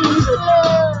strange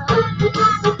love.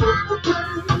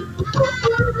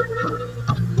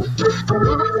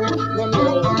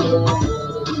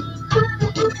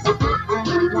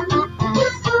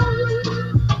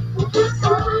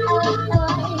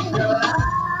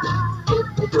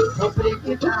 I'm sick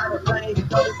and tired of playing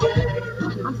those games.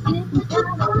 I'm sick and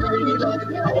tired of playing those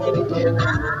games.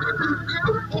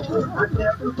 I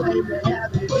never claim to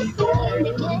have any game,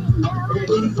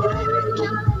 any game.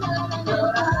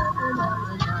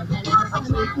 I'm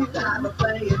sick and tired of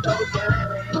playing those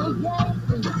games.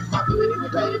 My pretty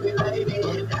baby lady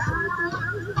and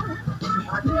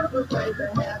I never claim to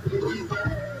have any game.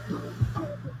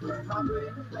 My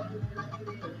pretty baby lady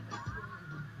and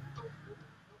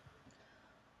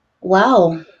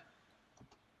Wow.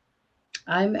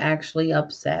 I'm actually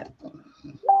upset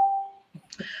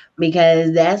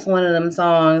because that's one of them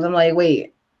songs. I'm like,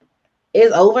 wait,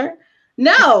 it's over?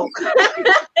 No.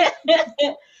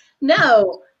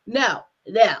 No.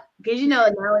 Because you know,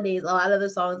 nowadays a lot of the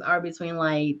songs are between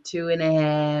like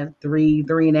 2.5,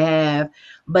 3.5.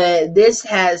 But this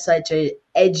has such a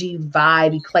edgy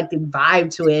vibe, eclectic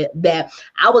vibe to it that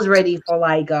I was ready for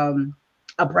like a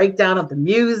breakdown of the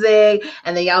music,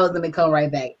 and then y'all was gonna come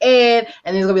right back in,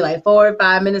 and there's gonna be like 4 or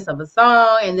 5 minutes of a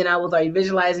song, and then I was already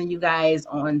visualizing you guys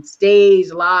on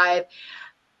stage live.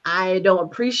 I don't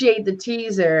appreciate the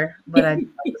teaser, but I love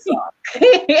the song.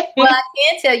 Well, I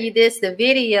can tell you this: the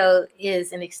video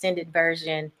is an extended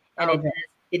version, and Okay.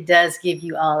 it does give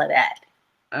you all of that.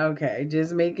 Okay,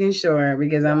 just making sure,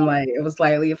 because I'm like, it was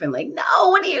slightly offended, like, no,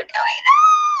 what are you doing?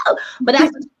 No, but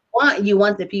that's what you want. You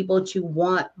want the people to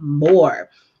want more.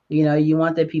 You know, you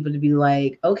want the people to be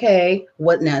like, okay,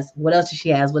 what else? What else does she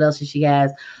has? What else does she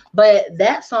has? But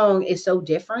that song is so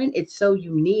different. It's so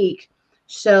unique.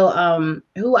 So,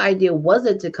 who idea was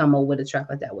it to come up with a track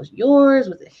like that? Was yours?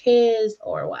 Was it his,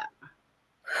 or what?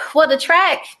 Well, the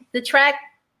track,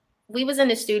 we was in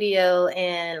the studio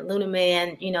and Luna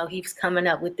Man, you know, he was coming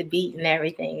up with the beat and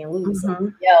everything. And we was like,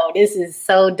 yo, this is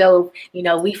so dope. You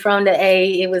know, we from the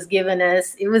A, it was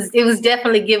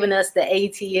definitely giving us the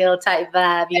ATL type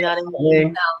vibe, you know what I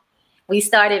mean? So we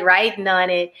started writing on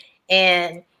it,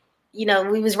 and, you know,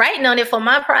 we was writing on it for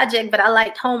my project, but I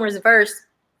liked Homer's verse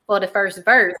for the first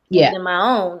verse in my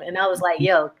own. And I was like,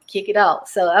 yo, kick it off.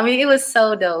 So, I mean, it was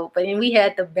so dope. But then we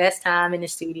had the best time in the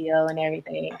studio and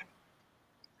everything.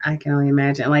 I can only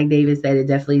imagine. Like David said, it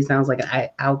definitely sounds like an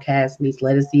Outkast meets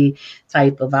Lettucey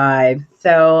type of vibe.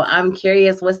 So I'm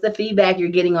curious, what's the feedback you're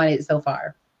getting on it so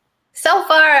far? So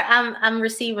far, I'm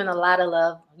receiving a lot of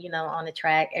love, you know, on the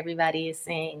track. Everybody is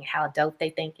saying how dope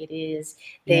they think it is.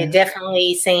 They're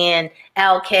definitely saying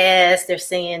Outkast. They're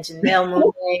saying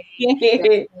Janelle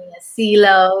Monáe,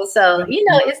 CeeLo. So, you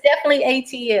know, it's definitely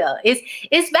ATL.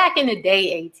 It's back in the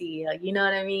day ATL. You know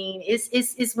what I mean?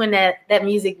 It's when that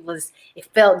music it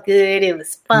felt good. It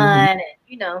was fun. And,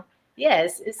 you know,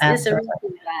 yes, it's a really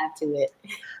good vibe to it.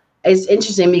 It's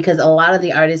interesting because a lot of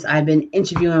the artists I've been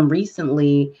interviewing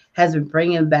recently has been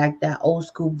bringing back that old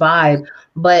school vibe,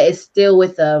 but it's still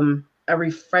with a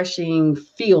refreshing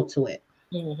feel to it.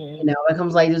 You know, it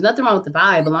comes like there's nothing wrong with the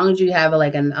vibe, as long as you have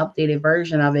like an updated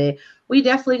version of it. We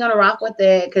definitely gonna rock with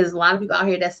it because a lot of people out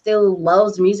here that still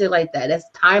loves music like that. That's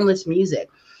timeless music.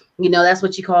 You know, that's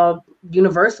what you call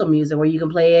universal music, where you can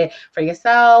play it for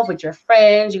yourself, with your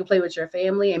friends, you can play with your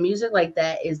family, and music like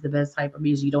that is the best type of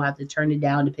music. You don't have to turn it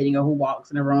down depending on who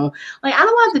walks in the room. Like, I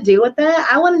don't have to deal with that.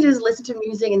 I want to just listen to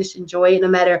music and just enjoy it no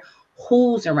matter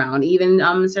who's around. Even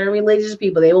certain religious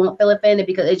people, they won't feel offended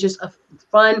because it's just a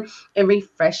fun and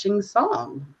refreshing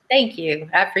song. Thank you.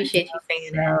 I appreciate you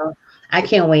saying that. So I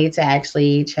can't wait to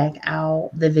actually check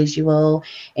out the visual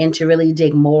and to really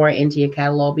dig more into your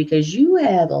catalog because you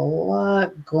have a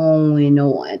lot going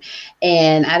on.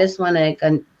 And I just want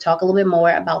to talk a little bit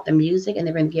more about the music, and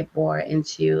then we're going to get more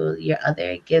into your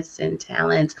other gifts and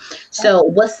talents. So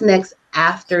what's next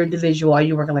after the visual? Are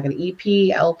you working like an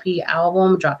EP, LP,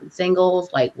 album, dropping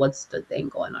singles? Like, what's the thing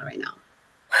going on right now?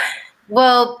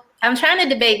 Well, I'm trying to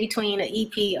debate between an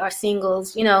EP or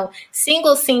singles. You know,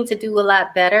 singles seem to do a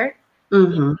lot better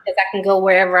because I can go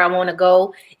wherever I want to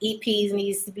go. EPs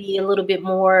needs to be a little bit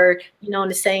more, you know, in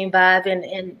the same vibe.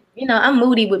 And you know, I'm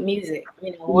moody with music.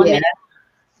 You know,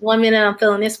 one minute I'm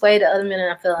feeling this way, the other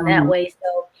minute I'm feeling that way.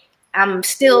 So I'm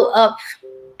still up.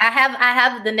 I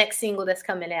have the next single that's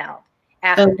coming out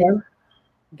after this.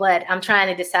 But I'm trying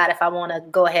to decide if I want to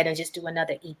go ahead and just do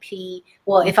another EP.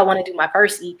 Well, if I want to do my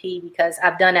first EP, because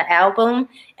I've done an album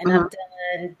and I've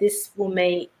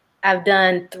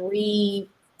done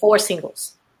 4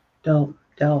 singles. Dope.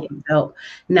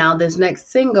 Now, this next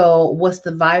single, what's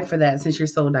the vibe for that since you're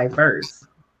so diverse?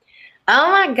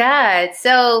 Oh my God.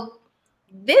 So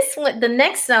this one, the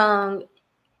next song,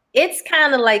 it's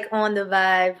kind of like on the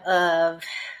vibe of,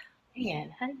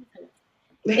 man, how do you put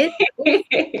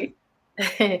it?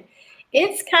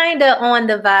 It's kind of on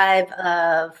the vibe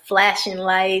of flashing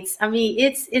lights. I mean,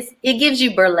 it gives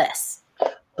you burlesque.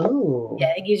 Oh,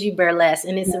 yeah, it gives you burlesque,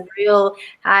 and it's a real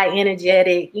high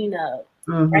energetic, you know,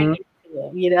 right into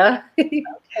it, you know.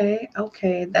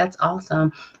 Okay, that's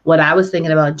awesome. What I was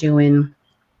thinking about doing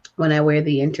when I wear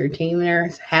the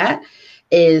entertainer's hat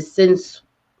is, since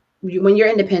when you're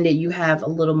independent, you have a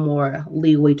little more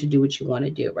leeway to do what you want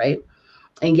to do, right?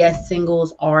 And yes,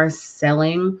 singles are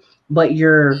selling, but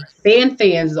your fans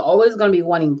is always going to be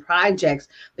wanting projects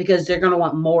because they're going to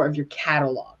want more of your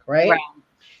catalog, right?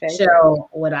 So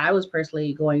what I was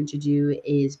personally going to do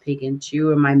is pick in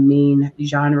 2 of my main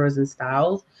genres and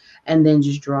styles, and then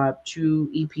just drop 2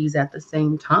 EPs at the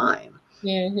same time.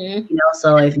 You know,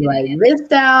 so if you like this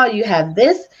style, you have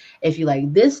this. If you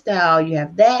like this style, you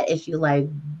have that. If you like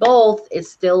both,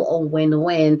 it's still a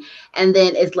win-win. And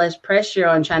then it's less pressure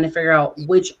on trying to figure out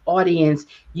which audience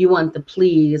you want to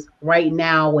please right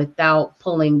now without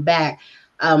pulling back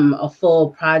a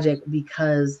full project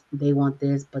because they want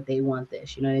this, but they want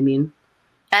this. You know what I mean?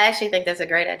 I actually think that's a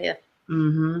great idea.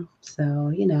 So,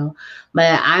 you know,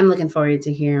 but I'm looking forward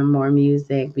to hearing more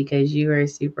music because you are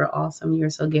super awesome. You are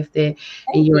so gifted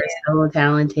and you are so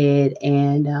talented,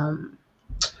 and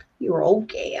you're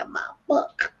okay in my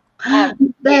book.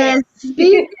 But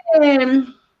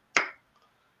speaking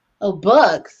of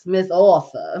books, Miss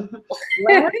Author,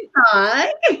 last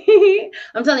time,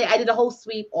 I'm telling you, I did a whole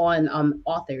sweep on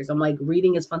authors. I'm like,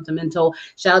 reading is fundamental.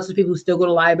 Shout out to people who still go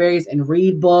to libraries and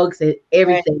read books and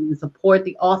everything and support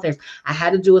the authors. I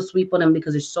had to do a sweep on them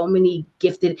because there's so many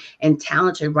gifted and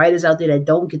talented writers out there that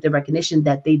don't get the recognition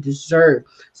that they deserve.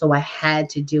 So I had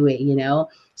to do it, you know?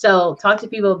 So talk to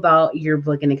people about your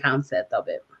book and the concept of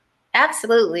it.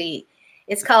 Absolutely.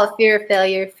 It's called Fear of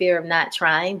Failure, Fear of Not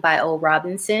Trying by O.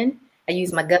 Robinson. I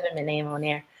use my government name on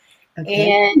there.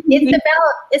 And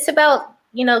it's about,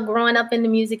 you know, growing up in the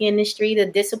music industry, the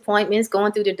disappointments,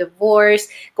 going through the divorce,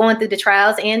 going through the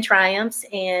trials and triumphs,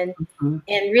 and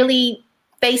really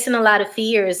facing a lot of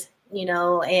fears, you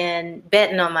know, and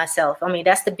betting on myself. I mean,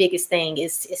 that's the biggest thing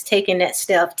is taking that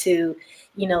step to,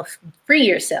 you know, free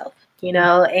yourself, you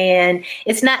know, and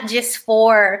it's not just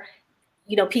for,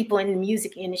 you know, people in the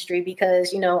music industry,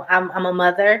 because, you know, I'm a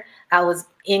mother. I was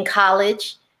in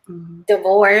college,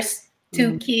 divorced,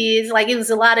 2 kids. Like, it was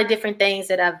a lot of different things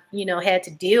that I've, you know, had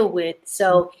to deal with.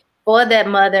 So for that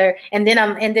mother, and then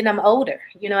I'm older,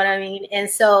 you know what I mean? And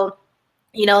so,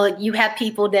 you know, you have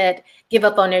people that give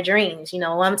up on their dreams. You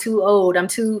know, I'm too old. I'm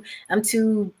too,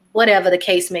 whatever the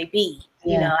case may be.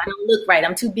 You know, I don't look right.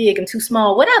 I'm too big. I'm too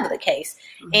small, whatever the case.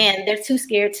 And they're too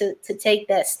scared to take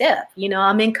that step. You know,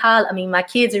 I'm in college. I mean, my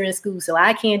kids are in school, so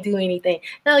I can't do anything.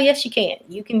 No, yes, you can.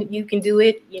 You can do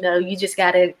it. You know, you just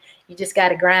gotta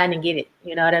grind and get it.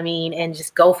 You know what I mean? And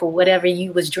just go for whatever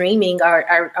you was dreaming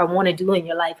or want to do in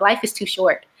your life. Life is too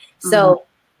short. So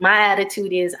my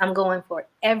attitude is I'm going for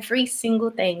every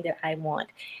single thing that I want.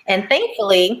 And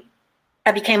thankfully,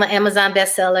 I became an Amazon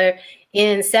bestseller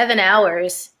in 7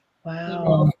 hours.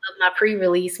 Wow. Of my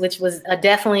pre-release, which was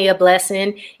definitely a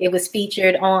blessing. It was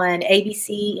featured on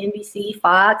ABC, NBC,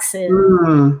 Fox,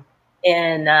 and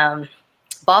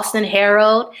Boston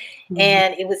Herald,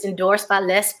 and it was endorsed by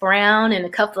Les Brown and a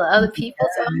couple of other people.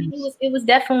 So I mean, it was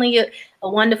definitely a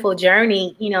wonderful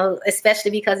journey, you know, especially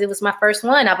because it was my first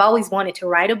one. I've always wanted to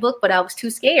write a book, but I was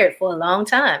too scared for a long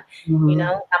time. You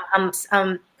know,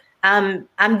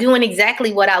 I'm doing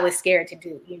exactly what I was scared to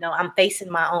do. You know, I'm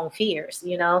facing my own fears,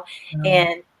 you know,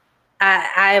 and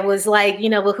I was like, you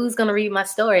know, well, who's going to read my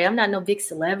story? I'm not no big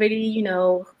celebrity, you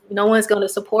know, no one's going to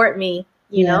support me,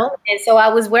 you know? And so I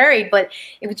was worried, but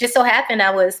it just so happened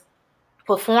I was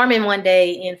performing one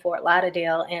day in Fort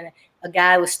Lauderdale, and a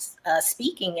guy was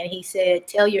speaking, and he said,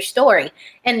 tell your story.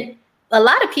 And a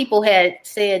lot of people had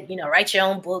said, you know, write your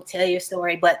own book, tell your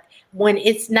story. But when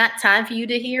it's not time for you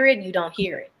to hear it, you don't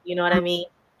hear it. You know what I mean?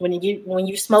 When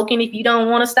you're smoking, if you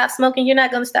don't want to stop smoking, you're not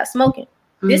going to stop smoking.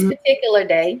 This particular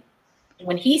day,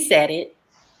 when he said it,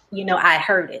 you know, I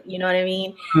heard it, you know what I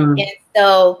mean? And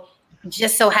so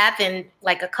just so happened,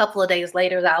 like a couple of days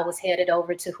later, I was headed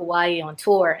over to Hawaii on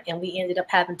tour, and we ended up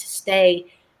having to stay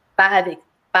 5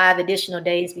 additional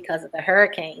days because of the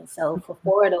hurricane. So for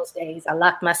 4 of those days, I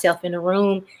locked myself in a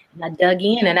room and I dug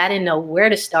in, and I didn't know where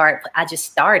to start, but I just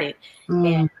started.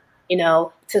 And, you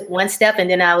know, took one step, and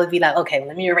then I would be like, okay,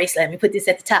 let me erase, let me put this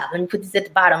at the top, let me put this at the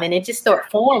bottom. And it just started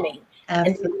forming.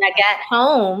 And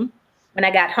when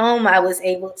I got home, I was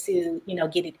able to, you know,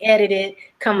 get it edited,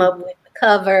 come up with the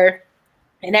cover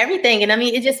and everything. And I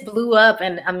mean, it just blew up.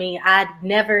 And I mean, I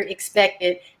never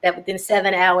expected that within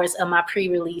 7 hours of my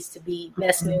pre-release to be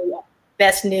best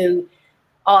new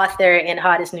author and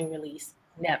hottest new release.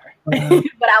 Never. But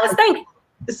I was thankful.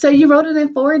 So you wrote it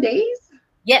in 4 days?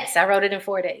 Yes, I wrote it in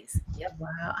 4 days. Yep.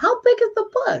 Wow. How big is the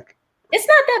book? It's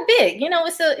not that big. You know,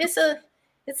 it's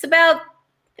about, I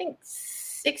think,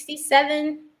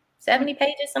 67, 70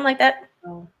 pages, something like that.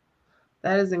 Oh,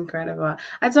 that is incredible.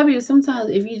 I tell you,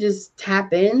 sometimes if you just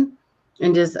tap in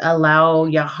and just allow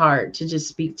your heart to just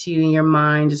speak to you and your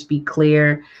mind, just be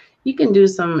clear, you can do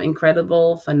some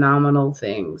incredible, phenomenal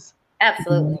things.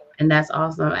 Absolutely. And that's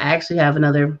awesome. I actually have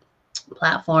another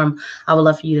platform I would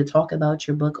love for you to talk about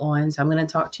your book on. So I'm going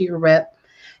to talk to your rep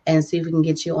and see if we can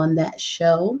get you on that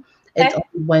show. Okay. It's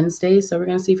on Wednesday. So we're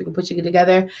going to see if we can put you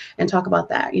together and talk about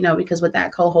that, you know, because with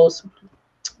that co-host,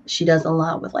 she does a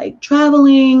lot with like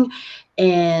traveling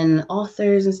and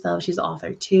authors and stuff. She's an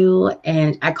author too.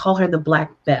 And I call her the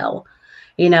Black Belle,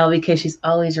 you know, because she's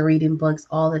always reading books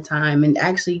all the time, and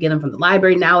actually get them from the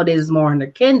library. Nowadays, it's more on the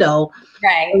Kindle.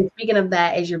 Right. And speaking of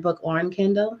that, is your book on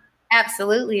Kindle?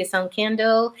 Absolutely. It's on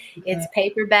Kindle. Okay. It's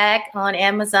paperback on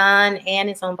Amazon, and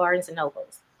it's on Barnes and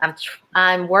Nobles.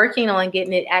 I'm working on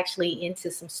getting it actually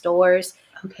into some stores.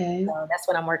 Okay. So that's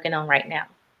what I'm working on right now.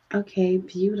 Okay,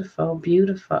 beautiful,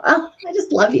 beautiful. Oh, I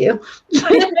just love you.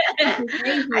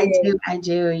 I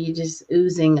do. You're just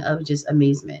oozing of just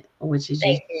amazement, which is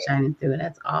just shining through.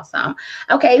 That's awesome.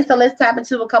 Okay, so let's tap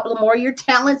into a couple of more of your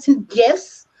talents and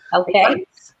gifts. Okay.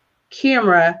 Lights,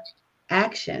 camera,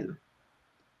 action.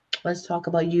 Let's talk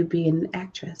about you being an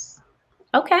actress.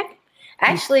 Okay.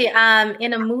 Actually, I'm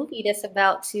in a movie that's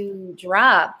about to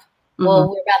drop. Well,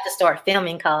 we're about to start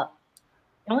filming called,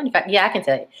 I can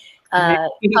tell you.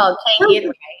 Called Can't Get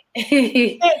Right.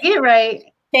 Can't Get Right.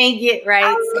 Can't Get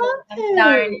Right. So I'm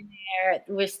starting there.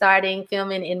 We're starting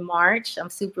filming in March. I'm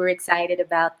super excited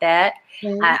about that.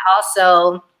 I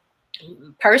also,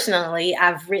 personally,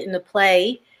 I've written a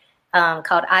play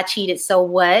called I Cheated, So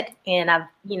What? And I've,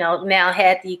 you know, now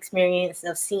had the experience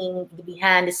of seeing the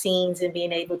behind the scenes and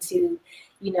being able to,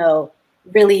 you know,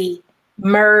 really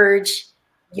merge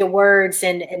your words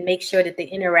and make sure that the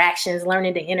interactions,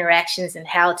 learning the interactions and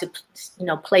how to, you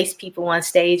know, place people on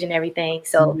stage and everything.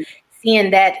 So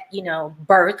seeing that, you know,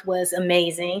 birth was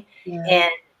amazing. And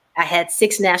I had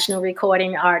 6 national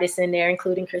recording artists in there,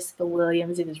 including Christopher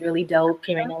Williams. It was really dope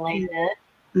here in Atlanta.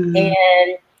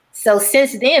 And so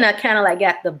since then, I kind of like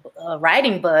got the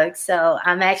writing bug. So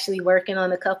I'm actually working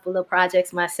on a couple of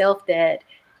projects myself that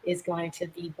is going to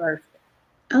be birthed.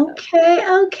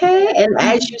 Okay. And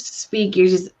as you speak, you're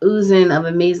just oozing of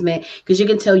amazement because you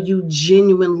can tell you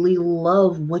genuinely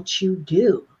love what you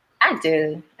do. I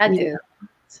do.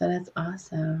 So that's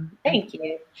awesome. Thank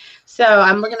you. So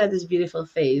I'm looking at this beautiful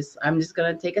face. I'm just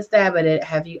going to take a stab at it.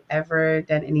 Have you ever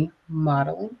done any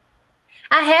modeling?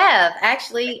 I have.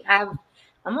 Actually, I'm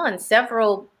in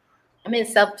several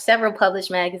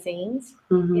published magazines.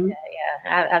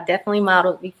 I've definitely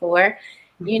modeled before.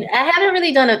 I haven't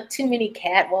really done too many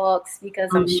catwalks because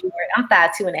I'm short. I'm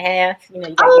 5'2.5". You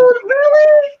know,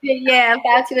 really? yeah,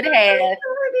 I'm 5'2.5".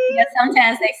 Yeah,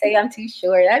 sometimes they say I'm too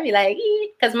short. I'd be like,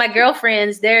 because my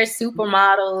girlfriends, they're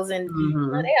supermodels and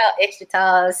they're all extra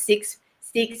tall, six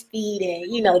feet,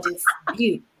 and just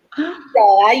cute.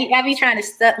 So I be trying to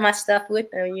stuff my stuff with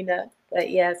them, But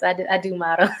yes, I do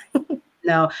model.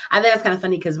 No, I think that's kind of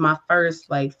funny because my first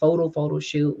photo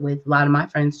shoot with a lot of my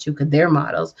friends too, because they're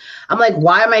models. I'm like,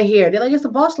 why am I here? They're like, it's a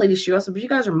boss lady shoot. I said, but you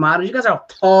guys are models. You guys are all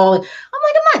tall. I'm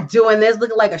like, I'm not doing this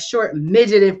looking like a short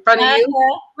midget in front of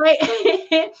you.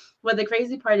 Right? But the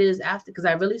crazy part is after, because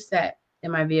I really sat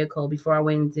in my vehicle before I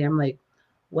went in there, I'm like,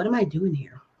 what am I doing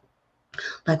here?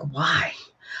 Like, why?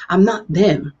 I'm not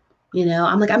them.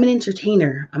 I'm like, I'm an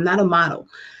entertainer. I'm not a model.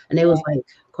 And it was like,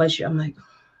 question. I'm like,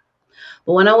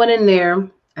 but when I went in there,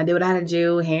 I did what I had to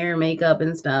do, hair, makeup,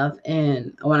 and stuff.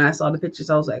 And when I saw the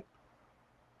pictures, I was like,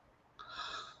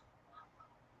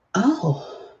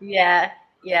 oh. Yeah.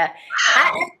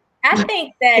 I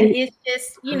think that it's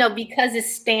just, because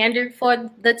it's standard for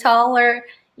the taller,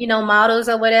 models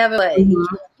or whatever. But you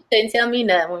couldn't tell me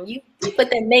nothing. When you put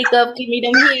that makeup, give me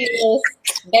them heels,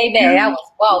 baby, I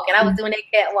was walking. I was doing that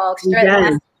catwalk straight.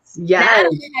 Yes. Now, I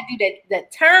don't know how to do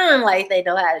that turn like they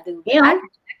know how to do. But I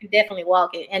can definitely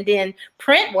walk it. And then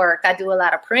print work, I do a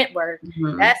lot of print work.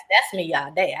 That's me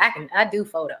all day. I do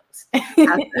photos.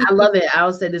 I love it. I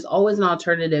would say there's always an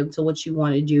alternative to what you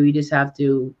want to do. You just have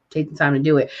to take the time to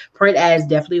do it. Print ads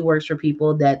definitely works for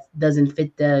people that doesn't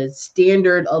fit the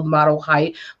standard of model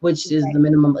height, which is the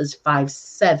minimum is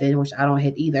 5'7", which I don't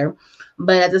hit either.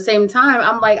 But at the same time,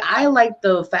 I'm like, I like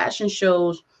the fashion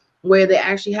shows where they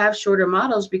actually have shorter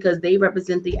models because they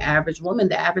represent the average woman.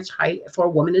 The average height for a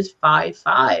woman is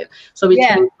 5'5". So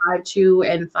between 5'2"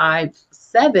 and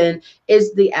 5'7"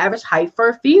 is the average height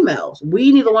for females.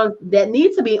 We need the one that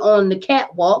needs to be on the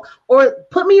catwalk or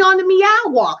put me on the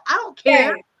meow walk. I don't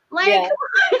care.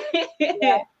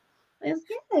 It's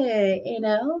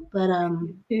good, but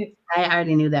I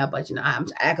already knew that, but I'm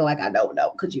acting like I don't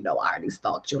know because I already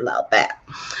stalked you about that.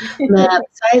 But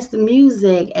besides the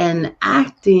music and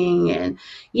acting and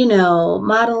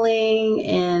modeling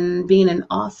and being an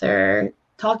author,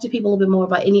 talk to people a little bit more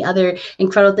about any other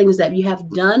incredible things that you have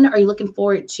done or are you looking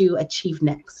forward to achieve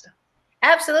next?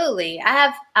 Absolutely.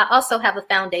 I also have a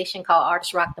foundation called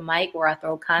Artists Rock the Mic where I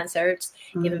throw concerts,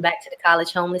 giving back to the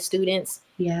college homeless students.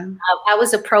 Yeah. I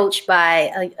was approached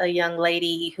by a young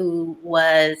lady who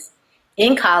was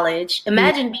in college.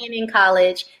 Imagine being in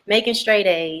college, making straight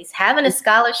A's, having a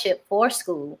scholarship for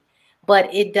school,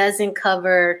 but it doesn't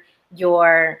cover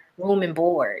your room and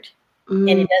board and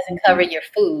it doesn't cover your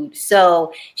food.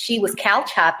 So she was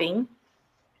couch hopping.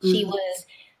 She was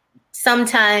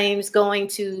sometimes going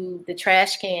to the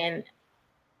trash can,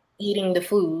 eating the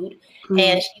food,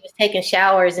 and she was taking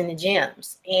showers in the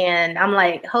gyms. And I'm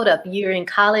like, hold up, you're in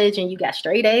college and you got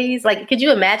straight A's? Like, could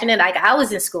you imagine it? Like, I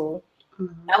was in school.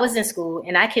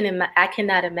 And I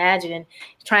cannot imagine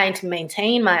trying to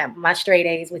maintain my straight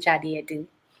A's, which I did do.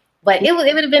 But it would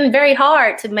have been very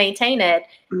hard to maintain that,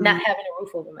 not having a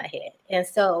roof over my head. And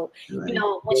so, when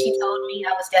she told me,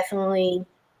 I was definitely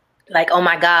like, oh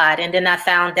my God. And then I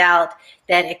found out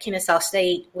that at Kennesaw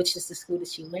State, which is the school that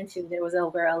she went to, there was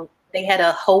they had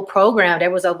a whole program.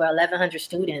 There was over 1,100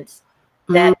 students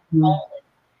that owned it.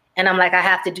 And I'm like, I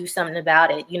have to do something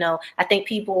about it. I think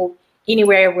people,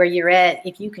 anywhere where you're at,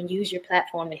 if you can use your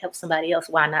platform to help somebody else,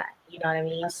 why not? You know what I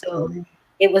mean? Absolutely. So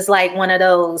it was like one of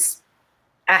those,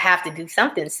 I have to do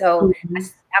something. So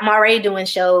I'm already doing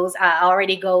shows. I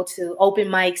already go to open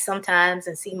mics sometimes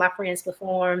and see my friends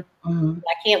perform.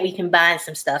 Why can't we combine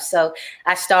some stuff? So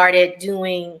I started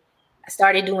doing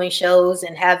shows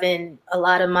and having a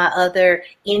lot of my other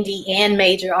indie and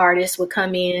major artists would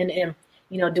come in and,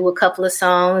 do a couple of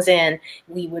songs, and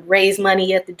we would raise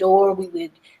money at the door. We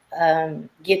would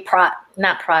get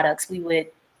not products. We would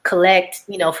collect,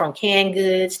 from canned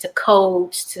goods to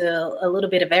coats to a little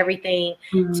bit of everything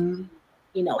to,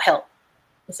 help.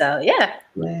 So, yeah.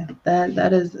 Yeah,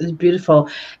 that is beautiful.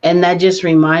 And that just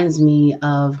reminds me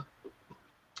of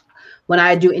when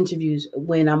I do interviews,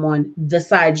 when I'm on the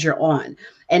side you're on,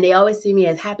 and they always see me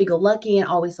as happy-go-lucky and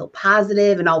always so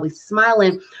positive and always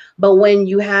smiling. But when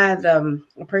you have a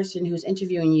person who's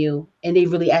interviewing you and they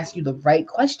really ask you the right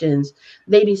questions,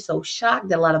 they be so shocked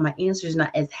that a lot of my answers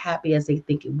not as happy as they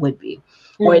think it would be,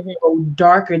 or it's so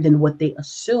darker than what they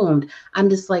assumed. I'm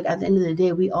just like, at the end of the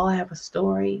day, we all have a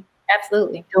story.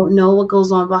 Absolutely. Don't know what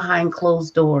goes on behind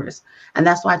closed doors. And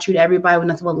that's why I treat everybody with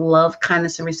nothing but love,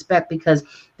 kindness, and respect, because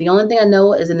the only thing I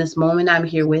know is in this moment, I'm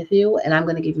here with you and I'm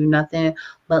going to give you nothing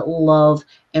but love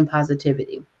and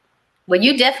positivity. Well,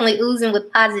 you definitely oozing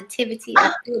with positivity.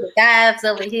 I feel the vibes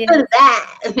over here. Look at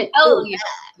that. Oh, yeah.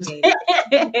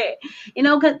 You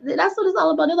know, because that's what it's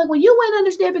all about. They're like, well, you wouldn't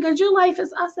understand because your life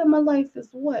is, I said, my life is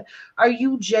what? Are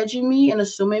you judging me and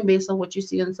assuming based on what you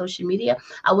see on social media?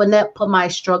 I would not put my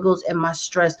struggles and my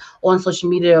stress on social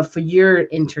media for your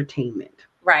entertainment.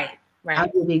 Right. I'll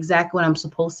give you exactly what I'm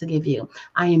supposed to give you.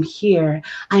 I am here.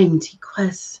 I am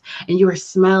T-Quest. And you are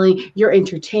smiling. You're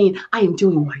entertained. I am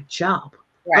doing my job.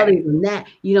 Right. Other than that,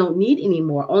 you don't need any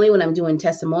more. Only when I'm doing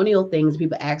testimonial things,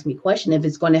 people ask me questions. If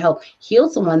it's going to help heal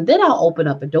someone, then I'll open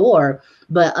up a door.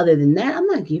 But other than that, I'm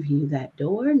not giving you that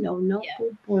door. No.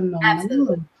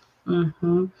 Absolutely.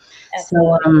 Mm-hmm.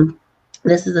 So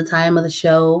this is the time of the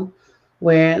show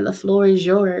where the floor is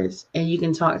yours and you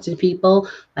can talk to people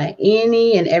like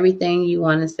any and everything you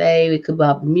want to say. It could be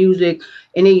about music,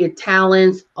 any of your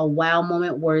talents, a wow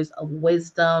moment, words of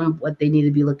wisdom, what they need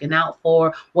to be looking out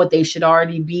for, what they should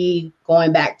already be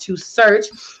going back to search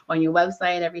on your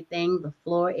website and everything. The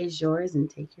floor is yours and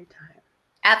take your time.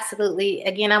 Absolutely.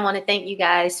 Again, I want to thank you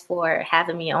guys for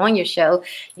having me on your show.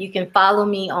 You can follow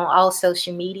me on all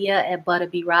social media at Butta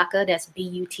B Rocka. That's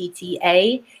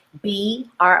BUTTA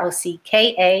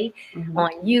BROCKA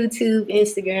on YouTube,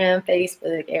 Instagram,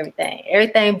 Facebook,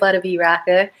 everything Butta B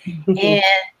Rocka. And,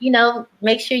 you know,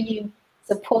 make sure you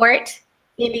support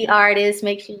indie artists.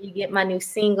 Make sure you get my new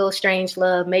single, Strange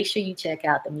Love. Make sure you check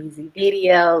out the music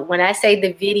video. When I say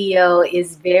the video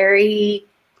is very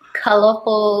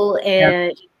colorful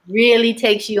and really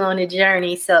takes you on a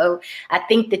journey. So I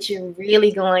think that you're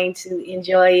really going to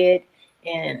enjoy it.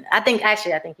 And I think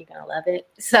you're going to love it.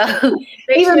 So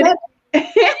make sure that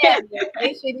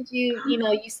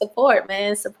you support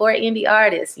indie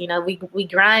artists. You know, we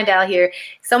grind out here.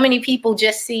 So many people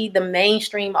just see the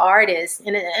mainstream artists,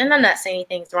 and I'm not saying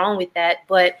anything's wrong with that,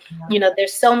 but you know,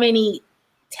 there's so many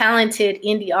talented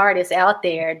indie artists out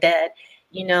there that,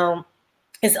 you know,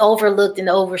 is overlooked and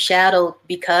overshadowed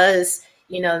because,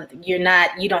 you know, you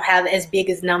don't have as big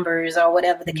as numbers or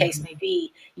whatever the case may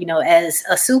be, you know, as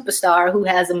a superstar who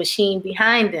has a machine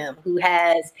behind them, who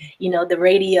has, you know, the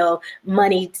radio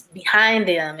money behind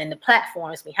them and the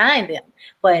platforms behind them.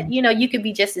 But, you know, you could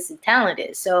be just as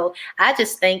talented. So I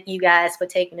just thank you guys for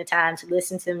taking the time to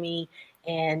listen to me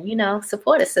and, you know,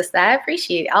 support us, sister. I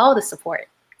appreciate all the support.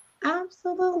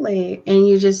 Absolutely. And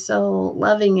you're just so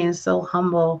loving and so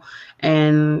humble.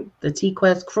 And the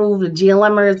T-Quest crew, the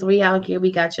GLMers, we out here,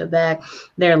 we got your back.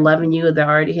 They're loving you. They're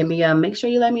already hitting me up. Make sure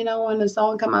you let me know when the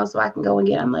song come out so I can go and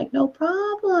get it. I'm like, no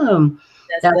problem.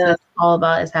 That's what it's all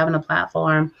about, is having a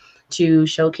platform to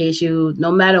showcase you.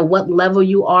 No matter what level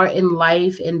you are in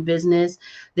life, in business,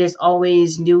 there's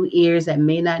always new ears that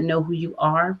may not know who you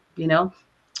are, you know.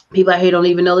 People out here don't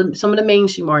even know some of the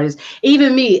mainstream artists.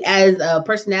 Even me, as a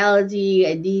personality,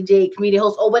 a DJ, comedian,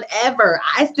 host, or whatever,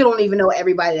 I still don't even know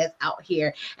everybody that's out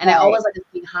here. And I always like to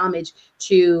pay homage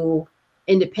to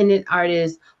independent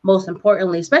artists, most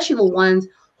importantly, especially the ones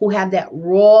who have that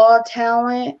raw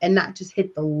talent and not just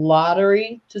hit the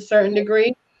lottery to a certain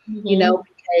degree, you know,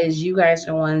 because you guys are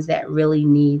the ones that really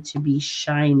need to be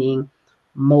shining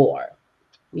more,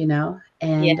 you know.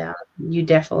 And you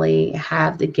definitely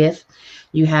have the gift.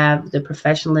 You have the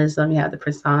professionalism, you have the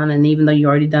persona, and even though you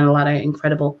already done a lot of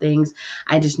incredible things,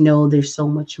 I just know there's so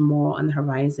much more on the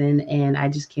horizon, and I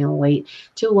just can't wait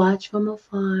to watch from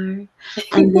afar.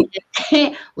 And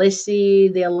then, let's see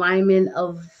the alignment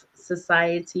of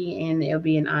society, and it'll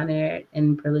be an honor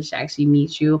and privilege to actually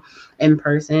meet you in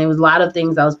person. It was a lot of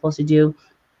things I was supposed to do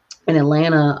in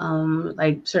Atlanta,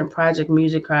 like certain project,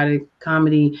 music,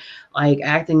 comedy, like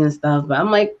acting and stuff. But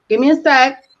I'm like, give me a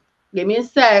sec. Let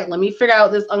me figure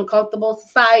out this uncomfortable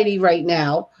society right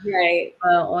now. Right.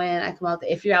 When I come out there,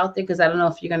 if you're out there, because I don't know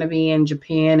if you're going to be in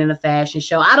Japan in a fashion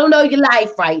show. I don't know your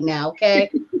life right now,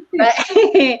 okay? But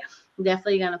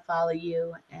definitely going to follow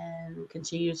you and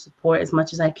continue to support as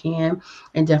much as I can.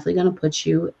 And definitely going to put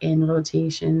you in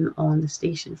rotation on the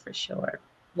station for sure.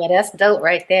 Well, that's dope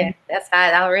right there. That's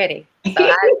hot already. So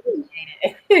I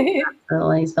appreciate it.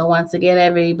 Absolutely. So once again,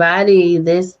 everybody,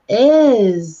 this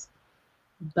is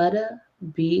Butta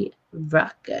B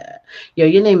Rocka. Yo,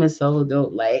 your name is so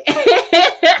dope. Like,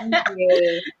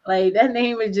 like that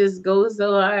name, it just goes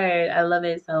so hard. I love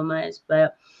it so much.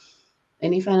 But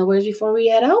any final words before we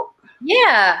head out?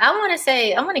 Yeah, I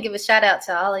want to give a shout out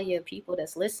to all of your people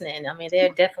that's listening. I mean, they're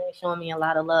definitely showing me a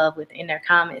lot of love in their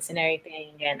comments and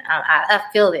everything. And I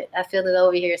feel it. I feel it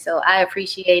over here. So I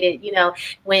appreciate it. You know,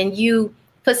 when you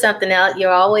put something out,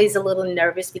 you're always a little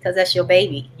nervous because that's your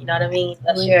baby. You know what I mean?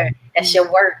 That's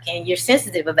your work, and you're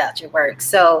sensitive about your work.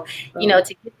 So, you know,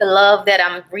 to get the love that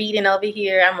I'm reading over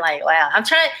here, I'm like, wow. I'm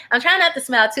trying not to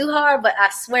smile too hard, but I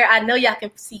swear I know y'all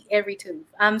can see every tooth.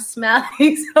 I'm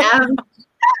smiling. So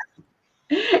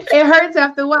it hurts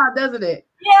after a while, doesn't it?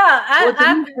 Yeah, I've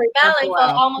been smiling for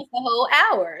almost a whole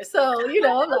hour. So, you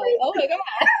know, I'm like, oh my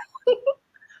God.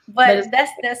 But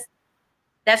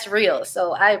that's real.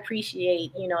 So I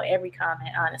appreciate, you know, every comment,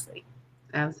 honestly.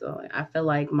 Absolutely. I feel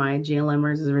like my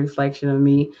GLMers is a reflection of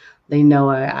me. They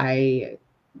know I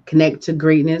connect to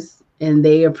greatness, and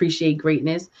they appreciate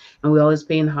greatness, and we always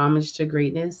paying homage to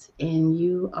greatness, and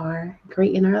you are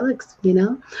great in our looks, you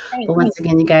know. But once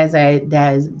again, you guys,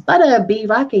 that is Butter B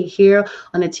Rocket here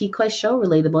on the TQuest show,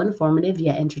 relatable, informative,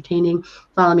 yet entertaining.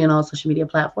 Follow me on all social media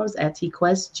platforms at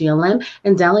TQuest GLM,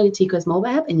 and download the TQuest mobile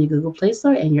app in your Google Play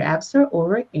Store and your App Store.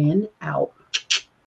 Over and out.